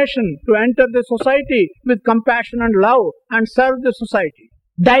determination to enter the society with compassion and love and serve the society.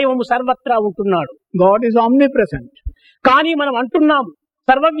 దైవము సర్వత్రా ఉంటున్నాడు. God is omnipresent. కానీ మనం అంటున్నాము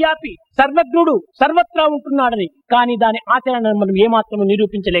సర్వవ్యాపి సర్వజ్ఞుడు సర్వత్రా ఉంటున్నాడని, కానీ దాని ఆచరణను మనం ఏమాత్రం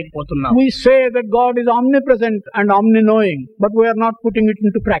నిరూపించలేకపోతున్నాం. We say that God is omnipresent and omni-knowing, but we are not putting it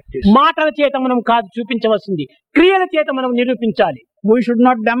into practice. మాటల చేత మనం కాదు చూపించవలసింది, క్రియల చేత మనం నిరూపించాలి. We should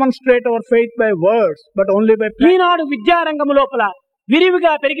not demonstrate our faith by words, but only by practice. ఈనాడు విద్యారంగము లోపల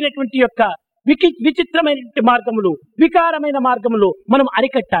విరివిగా పెరిగినటువంటి యొక్క విచిత్రమైనటువంటి మార్గములు, వికారమైన మార్గములు మనం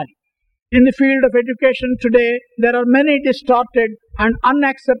అరికట్టాలి. In the field of education today, there are many distorted and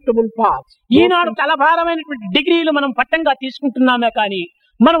unacceptable paths. ఈనాడు తలభారమైనటువంటి డిగ్రీలు మనం పట్టంగా తీసుకుంటున్నామే కానీ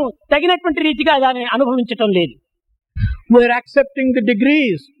మనము తగినటువంటి రీతిగా దాన్ని అనుభవించటం లేదు. We are accepting the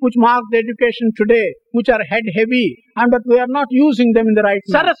degrees which mark the education today, which are head heavy, and but we are not using them in the right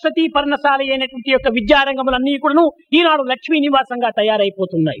manner. Saraswati పర్ణశాల అయినటువంటి యొక్క విద్యారంగములన్నీ కూడాను ఈనాడు Lakshmi నివాసంగా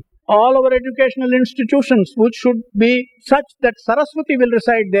తయారైపోతున్నాయి. All our educational institutions, which should be such that Saraswati will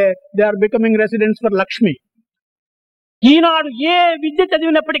reside there, they are becoming residents for Lakshmi. ఈనాడు ఏ విద్య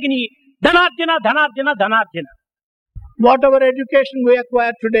చదివినప్పటికీ ధనార్జన ధనార్జన ధనార్జన. Whatever education we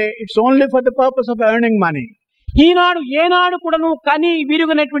acquire today, it's only for the purpose of earning money. ఈనాడు ఏనాడు కూడాను కని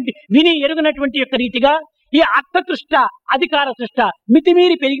విని ఎరుగనటువంటి యొక్క రీతిగా ఈ అర్థతృష్ట అధికార తృష్ట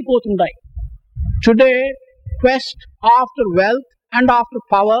మితిమీరి పెరిగిపోతున్నాయి. Today, quest after wealth and after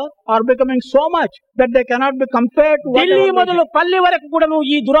power are becoming so much that they cannot be compared to Delhi whatever మొదలు పల్లె వరకు కూడాను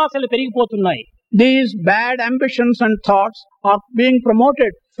ఈ దురాశలు పెరిగిపోతున్నాయి. these bad ambitions and thoughts are being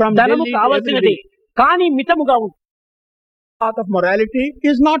promoted from ధనము Delhi to కావలసినది, everywhere. కానీ మితముగా ఉంటుంది. Path of morality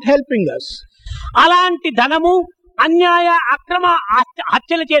is not helping us. అలాంటి ధనము అన్యాయ అక్రమ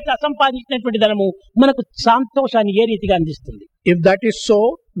హత్యల చేత సంపాదించినటువంటి ధనము మనకు సంతోషాన్ని ఏ రీతిగా అందిస్తుంది? If that is so,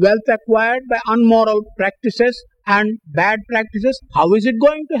 wealth acquired by unmoral practices and bad practices, how is it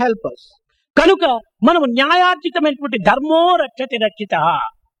going to help us? కనుక మనము న్యాయార్జితమైనటువంటి ధర్మో రక్షతి రక్షిత.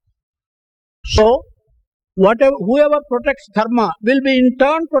 So, whoever protects dharma will be in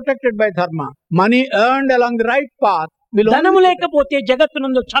turn protected by dharma. Money earned along the right path will ధనము only... లేకపోతే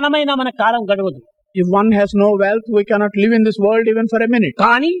జగత్తునందు క్షణమైన మన కాలం గడవదు. If one has no wealth, we cannot live in this world even for a minute.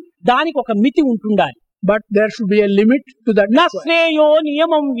 కానీ దానికి ఒక మితి ఉంటుండాలి. But there should be a limit to that. నశ్రేయో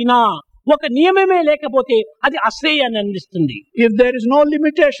నియమం వినా, ఒక నియమమే లేకపోతే అది అశ్రేయాన్ని అందిస్తుంది. If there is no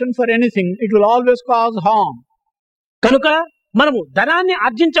limitation for anything, it will always cause harm. కనుక మనము ధనాన్ని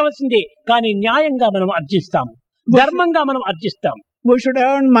ఆర్జించవలసిందే, కానీ న్యాయంగా మనం ఆర్జిస్తాము, ధర్మంగా మనం ఆర్జిస్తాము. We should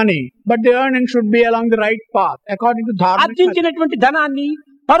earn money, but the earning should be along the right path, according to dharma. ఆర్జించినటువంటి ధనాన్ని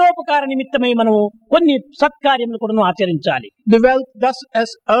పరోపకార నిమిత్తమై మనము కొన్ని సత్కార్యములు కూడా ఆచరించాలి. The wealth thus as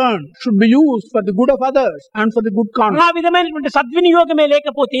earned should be used for the good of others and for the good ఆ conduct. విధమైనటువంటి సద్వినియోగమే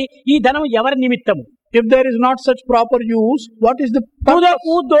లేకపోతే ఈ ధనం ఎవరి నిమిత్తము? If there is not such proper use, what is the purpose?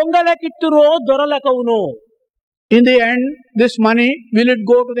 తుదకు దొంగలకిత్తురో దొరలకవునో. In the end, this money, will it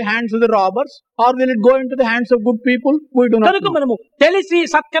go to the hands of the robbers or will it go into the hands of good people? We do not కనుక know. మనము తెలిసి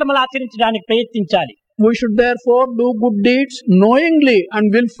సత్కర్మలు ఆచరించడానికి ప్రయత్నించాలి. We should therefore do good deeds knowingly and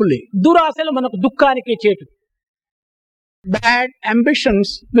willfully. దురాశలు మనకు దుఃఖానికే చేటు. Bad ambitions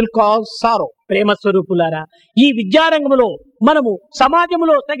will cause sorrow. ప్రేమ స్వరూపులారా, ఈ విద్యారంగంలో మనము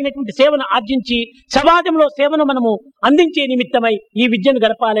సమాజంలో తగినటువంటి సేవను ఆర్జించి సమాజంలో సేవను మనము అందించే నిమిత్తమై ఈ విద్యను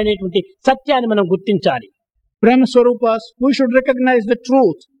గడపాలనేటువంటి సత్యాన్ని మనం గుర్తించాలి. Prema Swarupas, we should recognize the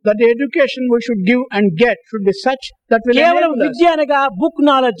truth that the education we should give and get should be such that will కేవలం enable us. విద్య అనగా బుక్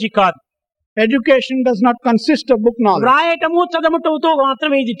నాలెడ్జి కాదు. Education does not consist of book knowledge. రాయటము చదవటంతో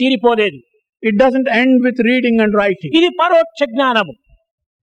మాత్రమే ఇది తీరిపోలేదు. It doesn't end with reading and writing. ఇది పరోక్ష జ్ఞానము.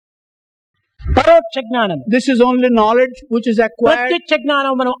 పరోక్ష జ్ఞానం. This is only knowledge which is acquired. ప్రత్యక్ష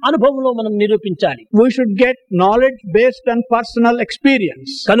జ్ఞానం మనం అనుభవంలో మనం నిరూపించాలి. We should get knowledge based on personal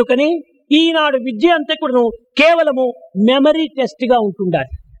experience. కనుకనే ఈనాడు విద్య అంతా కూడా కేవలము మెమరీ టెస్ట్ గా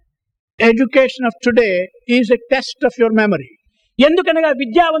ఉంటుండాలి. Education of today is a test of your memory. ఎందుకనగా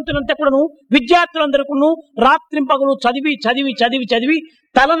విద్యావంతులంతా కూడాను విద్యార్థులందరూ కూడాను రాత్రింపగలు చదివి చదివి చదివి చదివి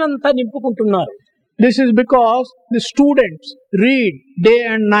తలనంతా నింపుకుంటున్నారు. This is because the students read day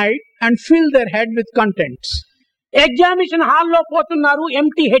and night and fill their head with contents. Examination హాల్లో పోతున్నారు,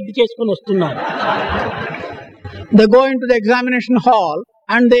 ఎంటీ హెడ్ చేసుకుని వస్తున్నారు. They go into the examination hall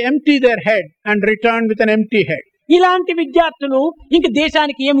and they empty their head and return with an empty head. ఇలాంటి విద్యార్థులు ఇంక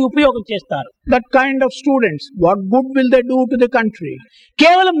దేశానికి ఏమి ఉపయోగం చేస్తారు? That kind of students, what good will they do to the country?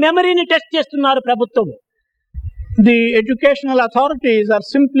 కేవలం మెమరీని టెస్ట్ చేస్తున్నారు ప్రభుత్వం. The educational authorities are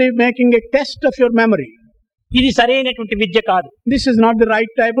simply making a test of your memory. ఇది సరైనటువంటి విద్య కాదు. This is not the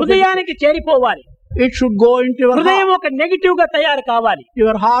right type of education. హృదయానికి చేరిపోవాలి. It should go into your హృదయం heart. ఒక నెగటివ్ గా తయారు కావాలి.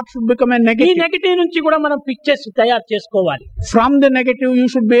 Your heart should become a ఈ negative. నెగటివ్ నుంచి కూడా మనం పిక్చర్స్ తయారు చేసుకోవాలి. From the negative, you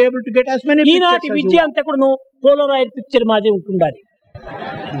should be able to get as many ఈనాటి pictures as you Vidya want. అంతా కూడా పోలరాయిడ్ పిక్చర్ మాదిరి ఉంటుండాలి.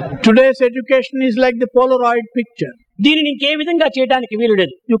 Today's education is like the Polaroid picture. దీనిని ఇంకే విధంగా చేయడానికి వీలు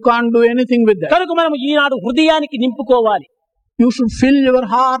లేదు. You can't do anything with that. కనుక మనం ఈనాడు హృదయానికి నింపుకోవాలి. You should fill your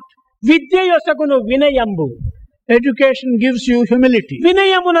heart. Vidya యొసగును వినయంబు. Education gives you humility.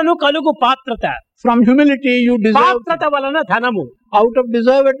 వినయమునను కలుగు పాత్రత. From humility, you deserve. పాత్రత వలన ధనము. Out of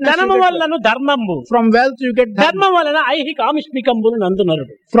deservedness, ధనము you get వలన ధర్మంబు. from wealth, you get dharma. ధర్మం వలన ఐహిక ఆమిష్మికంబులు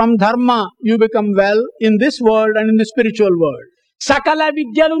నందునరుడు. From dharma, you become well in this world and in the spiritual world. సకల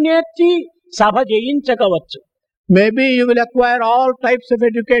విద్యలు నేర్చి సభ జయించకవచ్చు. Maybe you will acquire all types of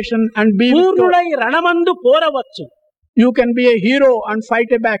education and be victorious. పూర్ణుడై రణమందు పోరవచ్చు. You can be a hero and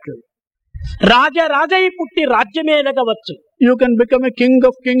fight a battle. రాజరాజై పుట్టి రాజ్యమేలగవచ్చు. You can become a king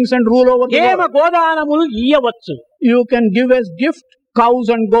of kings and rule over the ఏమ world. గోదానములు ఇయ్యవచ్చు. You can give as gift cows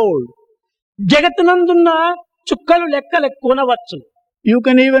and gold. జగత్తునందున్న చుక్కలు లెక్కలు కొనవచ్చు. You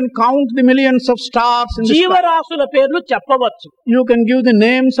can even count the millions of stars in the sky. జీవరాశుల పేర్లు చెప్పవచ్చు. You can give the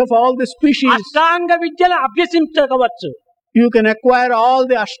names of all the species. అష్టాంగ విద్యలు అభ్యసించవచ్చు. You can acquire all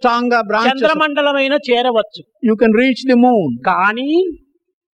the Ashtanga branches. చంద్రమండలమైన చేరవచ్చు. You can reach the moon. కానీ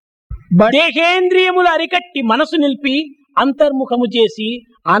But దేహేంద్రియములు అరికట్టి మనసు నిలిపి అంతర్ముఖము చేసి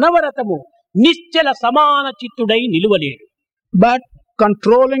అనవరతము నిశ్చల సమాన చిత్తుడై నిలువలేడు. But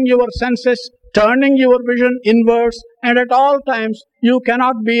controlling your senses, turning your vision inwards, and at all times you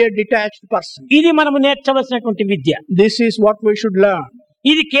cannot be a detached person. ఇది మనము నేర్చవలసినటువంటి విద్య. This is what we should learn.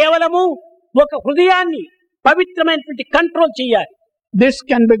 ఇది కేవలము ఒక హృదయాన్ని పవిత్రమైనటువంటి కంట్రోల్ చేయాలి. This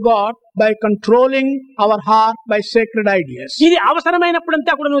can be got by controlling our heart by sacred ideas. ఇది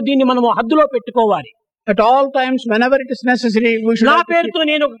అవసరమైనప్పుడంతా కూడా దీన్ని మనము హద్దులో పెట్టుకోవాలి. At all times, whenever it is necessary, we should. నా పేరుతో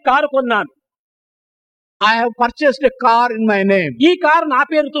నేను ఒక కారు కొన్నాను. I have purchased a car in my name. ఈ కారు నా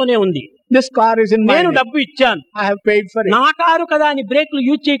పేరుతోనే ఉంది. This car is in my నేను name. డబ్బు ఇచ్చాను. I have paid for it. నా కారు కదా అని బ్రేక్లు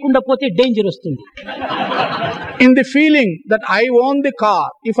యూజ్ చేయకుండా పోతే డేంజర్ వస్తుంది. In the feeling that I own the car,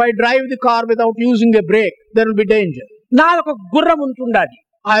 if I drive the car without using a brake, there will be danger. నా ఒక గుర్రం ఉంటుండాలి.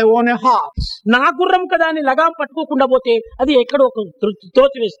 I own a horse. నా గుర్రం కదా అని లగాం పట్టుకోకుండా పోతే అది ఎక్కడో ఒక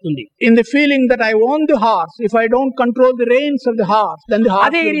తోచివేస్తుంది. In the feeling that I own the horse, if I don't control the reins of the horse, then the horse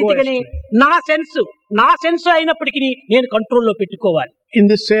అదే will go రీతిగానే astray. నా సెన్స్ అయినప్పటికీ నేను కంట్రోల్లో పెట్టుకోవాలి. In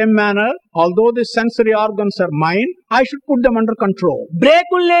the same manner, although the sensory organs are mine, I should put them under control.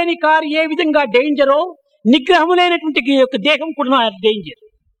 బ్రేకులు లేని car ఏ విధంగా డేంజరో, నిగ్రహం లేనటువంటి యొక్క దేహం కూడా danger.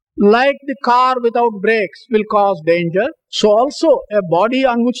 Like the car without brakes will cause danger, so also a body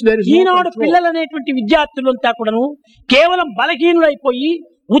on which there is no Eenadu control. పిల్లలు అనేటువంటి విద్యార్థులంతా కూడాను కేవలం బలహీనులైపోయి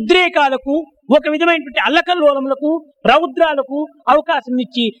ఉద్రేకాలకు, ఒక విధమైనటువంటి అల్లకల్లోలములకు, రౌద్రాలకు అవకాశం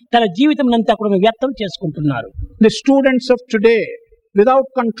ఇచ్చి తన జీవితం అంతా కూడా వ్యర్థం చేసుకుంటున్నారు. The students of today, without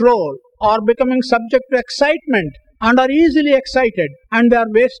control, are becoming subject to excitement and are easily excited, and they are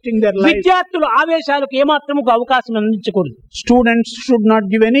wasting their life. విద్యార్థులు ఆవేశాలకు ఏమాత్రము అవకాశం అందించకూడదు. Students should not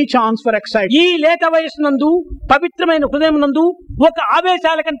give any chance for excitement. ఈ లేత వయస్సునందు, పవిత్రమైన హృదయం నందు ఒక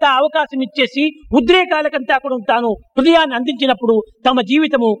ఆవేశాలకంతా అవకాశం ఇచ్చేసి ఉద్రేకాలకంతా కూడా తాను హృదయాన్ని అందించినప్పుడు తమ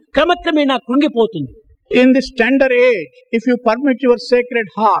జీవితము క్రమక్రమేణా కృంగిపోతుంది. In this tender age, if you permit your sacred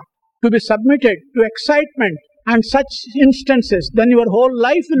heart to be submitted to excitement and such instances, then your whole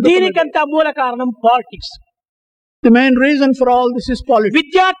life will become. దీనికంతా మూల కారణం politics. The main reason for all this is politics.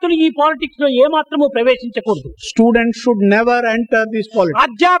 విద్యార్థులు ఈ politics లో ఏమాత్రము ప్రవేశించకూడదు. Students should never enter this politics.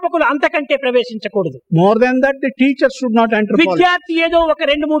 అధ్యాపకులు అంతకంటే ప్రవేశించకూడదు. More than that, the teachers should not enter politics. విద్యార్థి ఏదో ఒక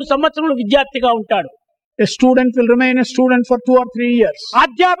 2-3 సంవత్సరాలు విద్యార్థిగా ఉంటాడు. A student will remain a student for 2 or 3 years.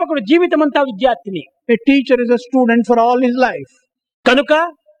 అధ్యాపకుడు జీవితం అంతా విద్యార్థిని. A teacher is a student for all his life. కనుక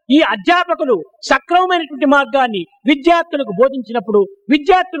ఈ అధ్యాపకులు సక్రమమైనటువంటి మార్గాన్ని విద్యార్థులకు బోధించినప్పుడు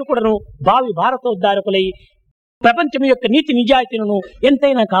విద్యార్థులు కూడాను భావి భారతోద్ధారకులై ప్రపంచం యొక్క నీతి నిజాయితీలను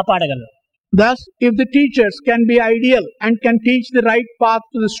ఎంతైనా కాపాడగలరు. Thus, if the teachers can be ideal and can teach the right path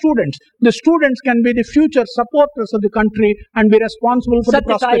to the students can be the future supporters of the country and be responsible for the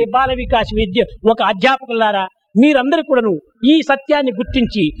Sathya Sai prosperity. Bala Vikas విద్య ఒక అధ్యాపకులారా మీరందరూ కూడాను ఈ సత్యాన్ని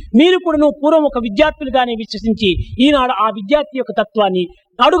గుర్తించి మీరు కూడాను పూర్వం ఒక విద్యార్థులుగానే విశ్వసించి ఈనాడు ఆ విద్యార్థి యొక్క తత్వాన్ని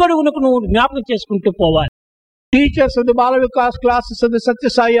అడుగడుగునకు జ్ఞాపకం చేసుకుంటూ పోవాలి. Teachers of the Bala Vikas classes of the Sathya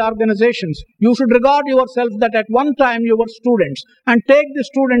Sai Organizations, you should regard yourself that at one time you were students and take the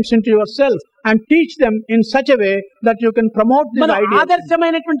students into yourself and teach them in such a way that you can promote these మన ideas.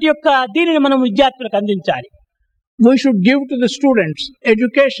 ఆదర్శమైనటువంటి యొక్క దీనిని మనం విద్యార్థులకు అందించాలి. We should give to the students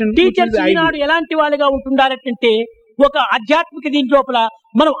education which is teachers the Eenadu ideal. ఎలాంటి వాళ్ళుగా ఉంటుండాలంటే ఒక ఆధ్యాత్మిక దీని లోపల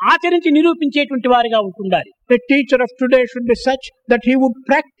మనం ఆచరించి నిరూపించేటువంటి వారిగా ఉంటుండాలి. The teacher of today should be such that he would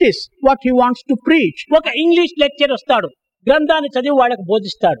practice what he wants to preach. ఒక ఇంగ్లీష్ లెక్చర్ వస్తాడు, గ్రంథాన్ని చదివి వాళ్ళకు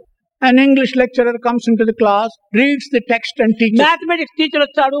బోధిస్తాడు. An English lecturer comes into the class, reads the text and teaches. Mathematics teacher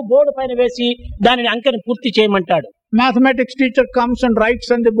వచ్చాడు, board పైన వేసి దానిని అంకెని పూర్తి చేయమంటాడు. Mathematics teacher comes and writes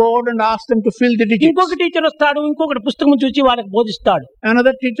on the board and asks them to fill the digits. ఇంకొక టీచర్ వస్తాడు, ఇంకొకటి పుస్తకం చూసి వాళ్ళకి బోధిస్తాడు.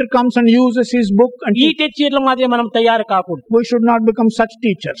 Another teacher comes and uses his book and ఈ టీచర్ల మాదిరి మనం తయారు కాకూడదు. we should not become such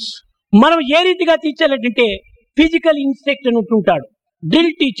teachers. మనం ఏ రీతిగా టీచర్లంటే physical instructor ఉంటుంటాడు,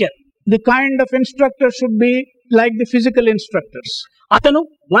 drill teacher. The kind of instructor should be like the physical instructors. అతను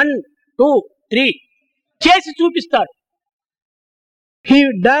 1, 2, 3 చేసి చూపిస్తాడు. He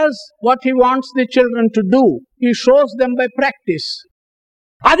does what he wants the children to do. He shows them by practice.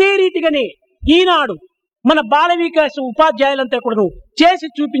 అదే రీతిగానే ఈనాడు మన బాల వికాస ఉపాధ్యాయులంతా కూడా చేసి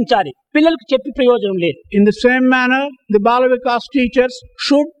చూపించాలి, పిల్లలకు చెప్పి ప్రయోజనం లేదు. In the same manner, the Bala Vikas teachers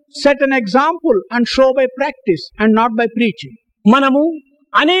should set an example and show by practice and not by preaching. మనము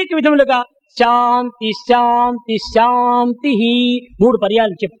అనేక విధములుగా శాంతి శాంతి శాంతి 3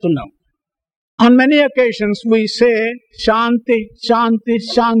 పర్యాలు చెప్తున్నాం. On many occasions we say Shanti, Shanti,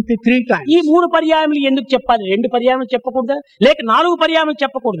 Shanti 3 times. ఈ 3 పర్యాయములు ఎందుకు చెప్పాలి? 2 పర్యాయములు చెప్పకూడదా, లేక 4 పర్యాయములు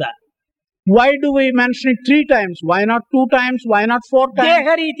చెప్పకూడదా? Why do we mention it 3 times? Why not 2 times? Why not 4 times?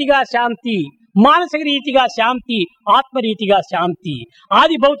 దేహరీతిగా శాంతి, మానసిక రీతిగా శాంతి, ఆత్మరీతిగా శాంతి.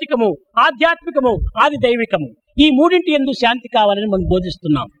 ఆది భౌతికము, ఆధ్యాత్మికము, ఆది దైవికము, ఈ మూడింటి యందు శాంతి కావాలని మనం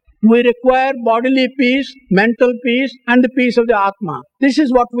బోధిస్తున్నాం. We require bodily peace, mental peace, and the peace of the Atma. This is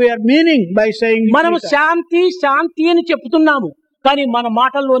what we are meaning by saying మనము Gita. శాంతి శాంతి అని చెప్తున్నాము, కానీ మన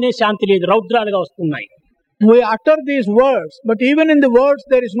మాటల్లోనే శాంతి లేదు, రౌద్రాలుగా వస్తున్నాయి. We utter these words, but even in the words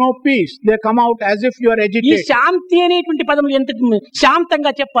there is no peace. They come out as if you are ఈ agitated. శాంతి అనేటువంటి పదములు ఎంత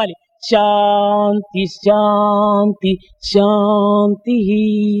శాంతంగా చెప్పాలి. శాంతి శాంతి శాంతి,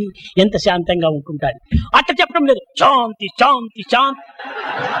 ఎంత శాంతంగా ఉంటుంటారు. అట్లా చెప్పడం లేదు, శాంతి శాంతి శాంతి.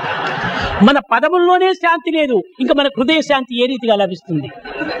 మన పదముల్లోనే శాంతి లేదు, ఇంకా మన హృదయ శాంతి ఏ రీతిగా లభిస్తుంది?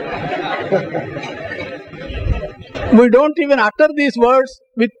 We don't even utter these words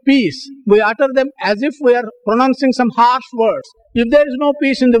with peace. We utter them as if we are pronouncing some harsh words. If there is no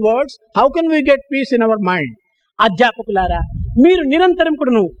peace in the words, how can we get peace in our mind? అధ్యాపకులారా, మీరు నిరంతరం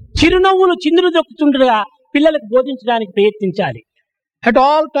కూడాను చిరునవ్వులు చిందులు దొక్కుతుండగా పిల్లలకు బోధించడానికి ప్రయత్నించాలి. At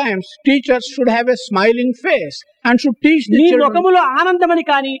all times, teachers should have a smiling face and should teach the నీ children. ముఖములో ఆనందమని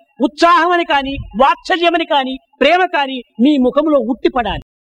కాని, ఉత్సాహమని కాని, వాత్సల్యమని కాని, ప్రేమ కాని నీ ముఖములో ఉట్టిపడాలి.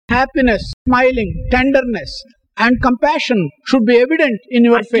 Happiness, smiling, tenderness and compassion should be evident in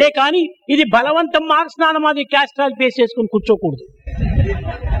your అట్లే face. కానీ ఇది బలవంతం మార్క్ స్నానం అది క్యాస్ట్రాల్ ఫేస్ చేసుకుని కూర్చోకూడదు.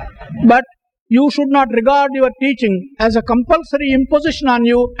 But you should not regard your teaching as a compulsory imposition on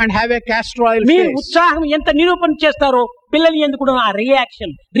you and have a castral మీరు face. ఉత్సాహం ఎంత నిరూపణ చేస్తారో పిల్లలు ఎందుకు ఆ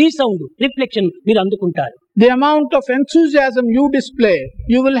రియాక్షన్, రీసౌండ్, రిఫ్లెక్షన్ మీరు అందుకుంటారు. The amount of enthusiasm you display,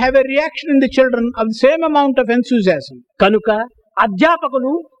 you will have a reaction in the children of the same amount of enthusiasm. కనుక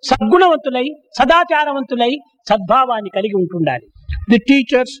అధ్యాపకులు సద్గుణవంతులై, సదాచారవంతులై, సద్భావాన్ని కలిగి ఉంటుండాలి. The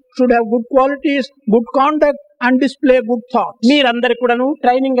teachers should have good qualities, good conduct and display good thoughts. మీరందరూ కూడాను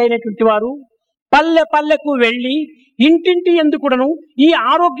training అయినటువంటి వారు పల్లె పల్లెకు వెళ్లి ఇంటింటి ఎందుకు కూడాను ఈ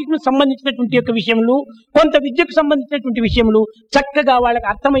ఆరోగ్యకు సంబంధించినటువంటి యొక్క విషయములు, కొంత విద్యకు సంబంధించినటువంటి విషయములు చక్కగా వాళ్ళకి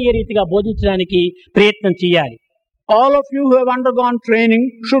అర్థమయ్యే రీతిగా బోధించడానికి ప్రయత్నం చేయాలి. All of you who have undergone training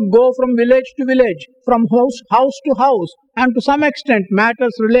should go from village to village, from house to house, and to some extent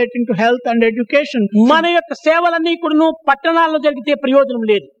matters relating to health and education. మన యొక్క సేవలన్నీ కూడాను పట్టణాల్లో జరిగితే ప్రయోజనం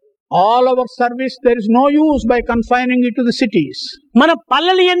లేదు. All our service, there is no use by confining it to the cities. మన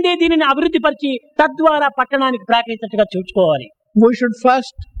పల్లెలు ఎందే దీనిని అభివృద్ధి పరిచి తద్వారా పట్టణానికి ప్రాకేతట్టుగా చూసుకోవాలి. We should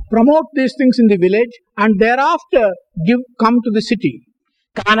first promote these things in the village and thereafter come to the city.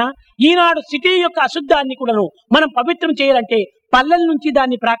 కాన ఈనాడు సిటీ యొక్క అశుద్ధాన్ని కూడాను మనం పవిత్రం చేయాలంటే పల్లెల నుంచి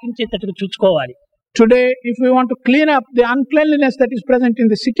దాన్ని ప్రాకించేటట్టుగా చూసుకోవాలి. Today, if we want to clean up the uncleanliness that is present in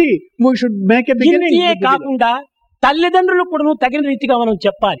the city, we should make a beginning. ఇంతే with the village. కాకుండా తల్లిదండ్రులు కూడాను తగిన రీతిగా మనం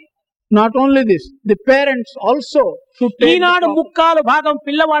చెప్పాలి. Not only this, the parents also should take. ఈనాడు ముక్కాలు భాగం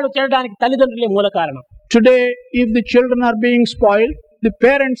పిల్లవాడు చేరడానికి తల్లిదండ్రులే మూల కారణం. Today, if the children are being spoiled, the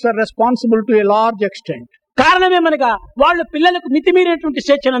parents are responsible to a large extent. కారణమేమనగా వాళ్ళు పిల్లలకు మితిమీరినటువంటి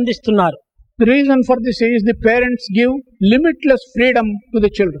స్వేచ్ఛను అందిస్తున్నారు. The reason for this is the parents give limitless freedom to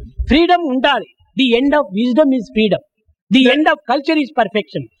the children. Freedom ఉండాలి. The end of wisdom is freedom. The end of culture is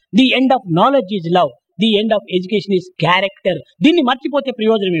perfection. The end of knowledge is love. The end of education is character. దీన్ని మర్చిపోతే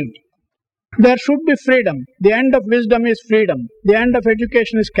ప్రయోజనం ఏమిటి? There should be freedom. The end of wisdom is freedom. The end of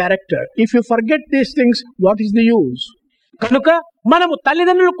education is character. If you forget these things, what is the use? కనుక మనము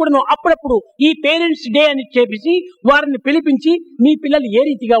తల్లిదండ్రులు కూడా అప్పుడప్పుడు ఈ పేరెంట్స్ డే అని చెప్పేసి వారిని పిలిపించి మీ పిల్లలు ఏ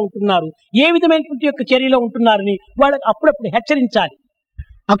రీతిగా ఉంటున్నారు, ఏ విధమైనటువంటి యొక్క చర్యలో ఉంటున్నారని వాళ్ళకి అప్పుడప్పుడు హెచ్చరించాలి.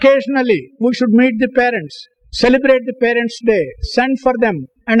 Occasionally, we should meet the parents, celebrate the parents' day, send for them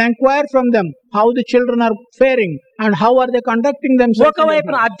and inquire from them how the children are faring and how are they conducting themselves.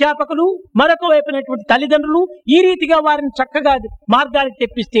 ఒకవైపున అధ్యాపకులు, మరొక వైపునటువంటి తల్లిదండ్రులు ఈ రీతిగా వారిని చక్కగా మార్గానికి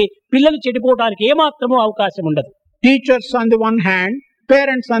తెప్పిస్తే పిల్లలు చెడిపోవడానికి ఏమాత్రమూ అవకాశం ఉండదు. Teachers on the one hand,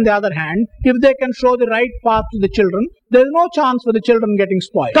 parents on the other hand, if they can show the right path to the children, there is no chance for the children getting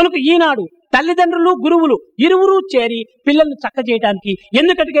spoiled. కనుక ఈనాడు తల్లిదండ్రులు, గురువులు ఇరువురు చేరి పిల్లల్ని చక్క చేయడానికి,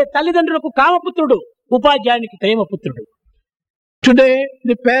 ఎందుకంటే తల్లిదండ్రులకు కామపుత్రుడు, ఉపాధ్యాయునికి ప్రేమపుత్రుడు. Today,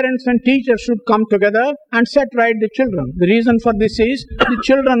 the parents and teachers should come together and set right the children. The reason for this is the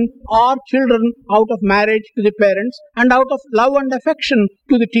children are children out of marriage to the parents and out of love and affection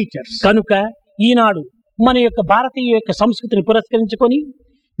to the teachers. కనుక ఈనాడు మన యొక్క భారతీయ యొక్క సంస్కృతిని పురస్కరించుకొని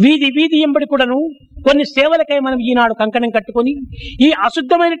వీధి వీధి ఎంబడి కూడాను కొన్ని సేవలకై మనం ఈనాడు కంకణం కట్టుకొని ఈ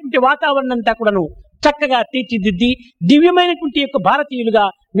అశుద్ధమైనటువంటి వాతావరణం అంతా కూడాను చక్కగా తీర్చిదిద్ది దివ్యమైనటువంటి యొక్క భారతీయులుగా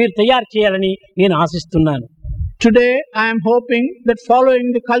మీరు తయారు చేయాలని నేను ఆశిస్తున్నాను. Today, I am hoping that following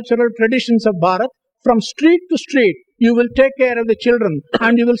the cultural traditions of Bharat, from street to street, you will take care of the children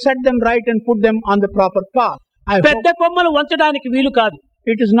and you will set them right and put them on the proper path. పెద్ద కొమ్మలు వంచడానికి వీలు కాదు.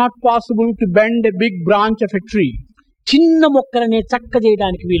 It is not possible to bend a big branch of a tree. చిన్న మొక్కలనే చక్క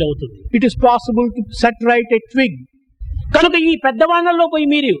చేయడానికి వీలవుతుంది. It is possible to set right a twig. కనుక ఈ పెద్ద వానల్లో పోయి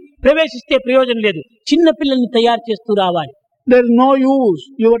మీరు ప్రవేశిస్తే ప్రయోజనం లేదు. చిన్న పిల్లల్ని తయారు చేస్తూ రావాలి. There is no use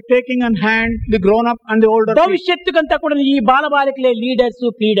you are taking on hand the grown-up and the older people. భవిష్యత్తుకంతా కూడా ఈ బాలబాలికలే leaders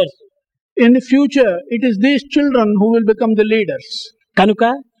pleaders. In the future, it is these children who will become the leaders. కనుక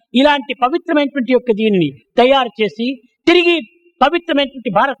ఇలాంటి పవిత్రమైనటువంటి యొక్క దీనిని తయారు చేసి తిరిగి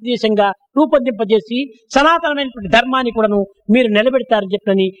పవిత్రమైనటువంటి భారతదేశంగా రూపొందింపజేసి సనాతనమైనటువంటి ధర్మాన్ని కూడాను మీరు నిలబెడతారని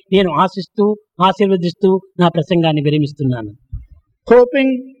చెప్పని నేను ఆశిస్తూ ఆశీర్వదిస్తూ నా ప్రసంగాన్ని విరమిస్తున్నాను. Hoping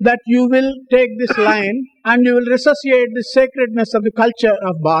that you will take this line and you will resuscitate the sacredness of the culture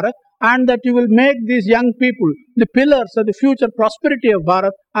of Bharat, and that you will make these young people the pillars of the future prosperity of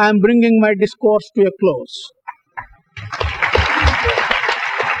Bharat, I am bringing my discourse to a close.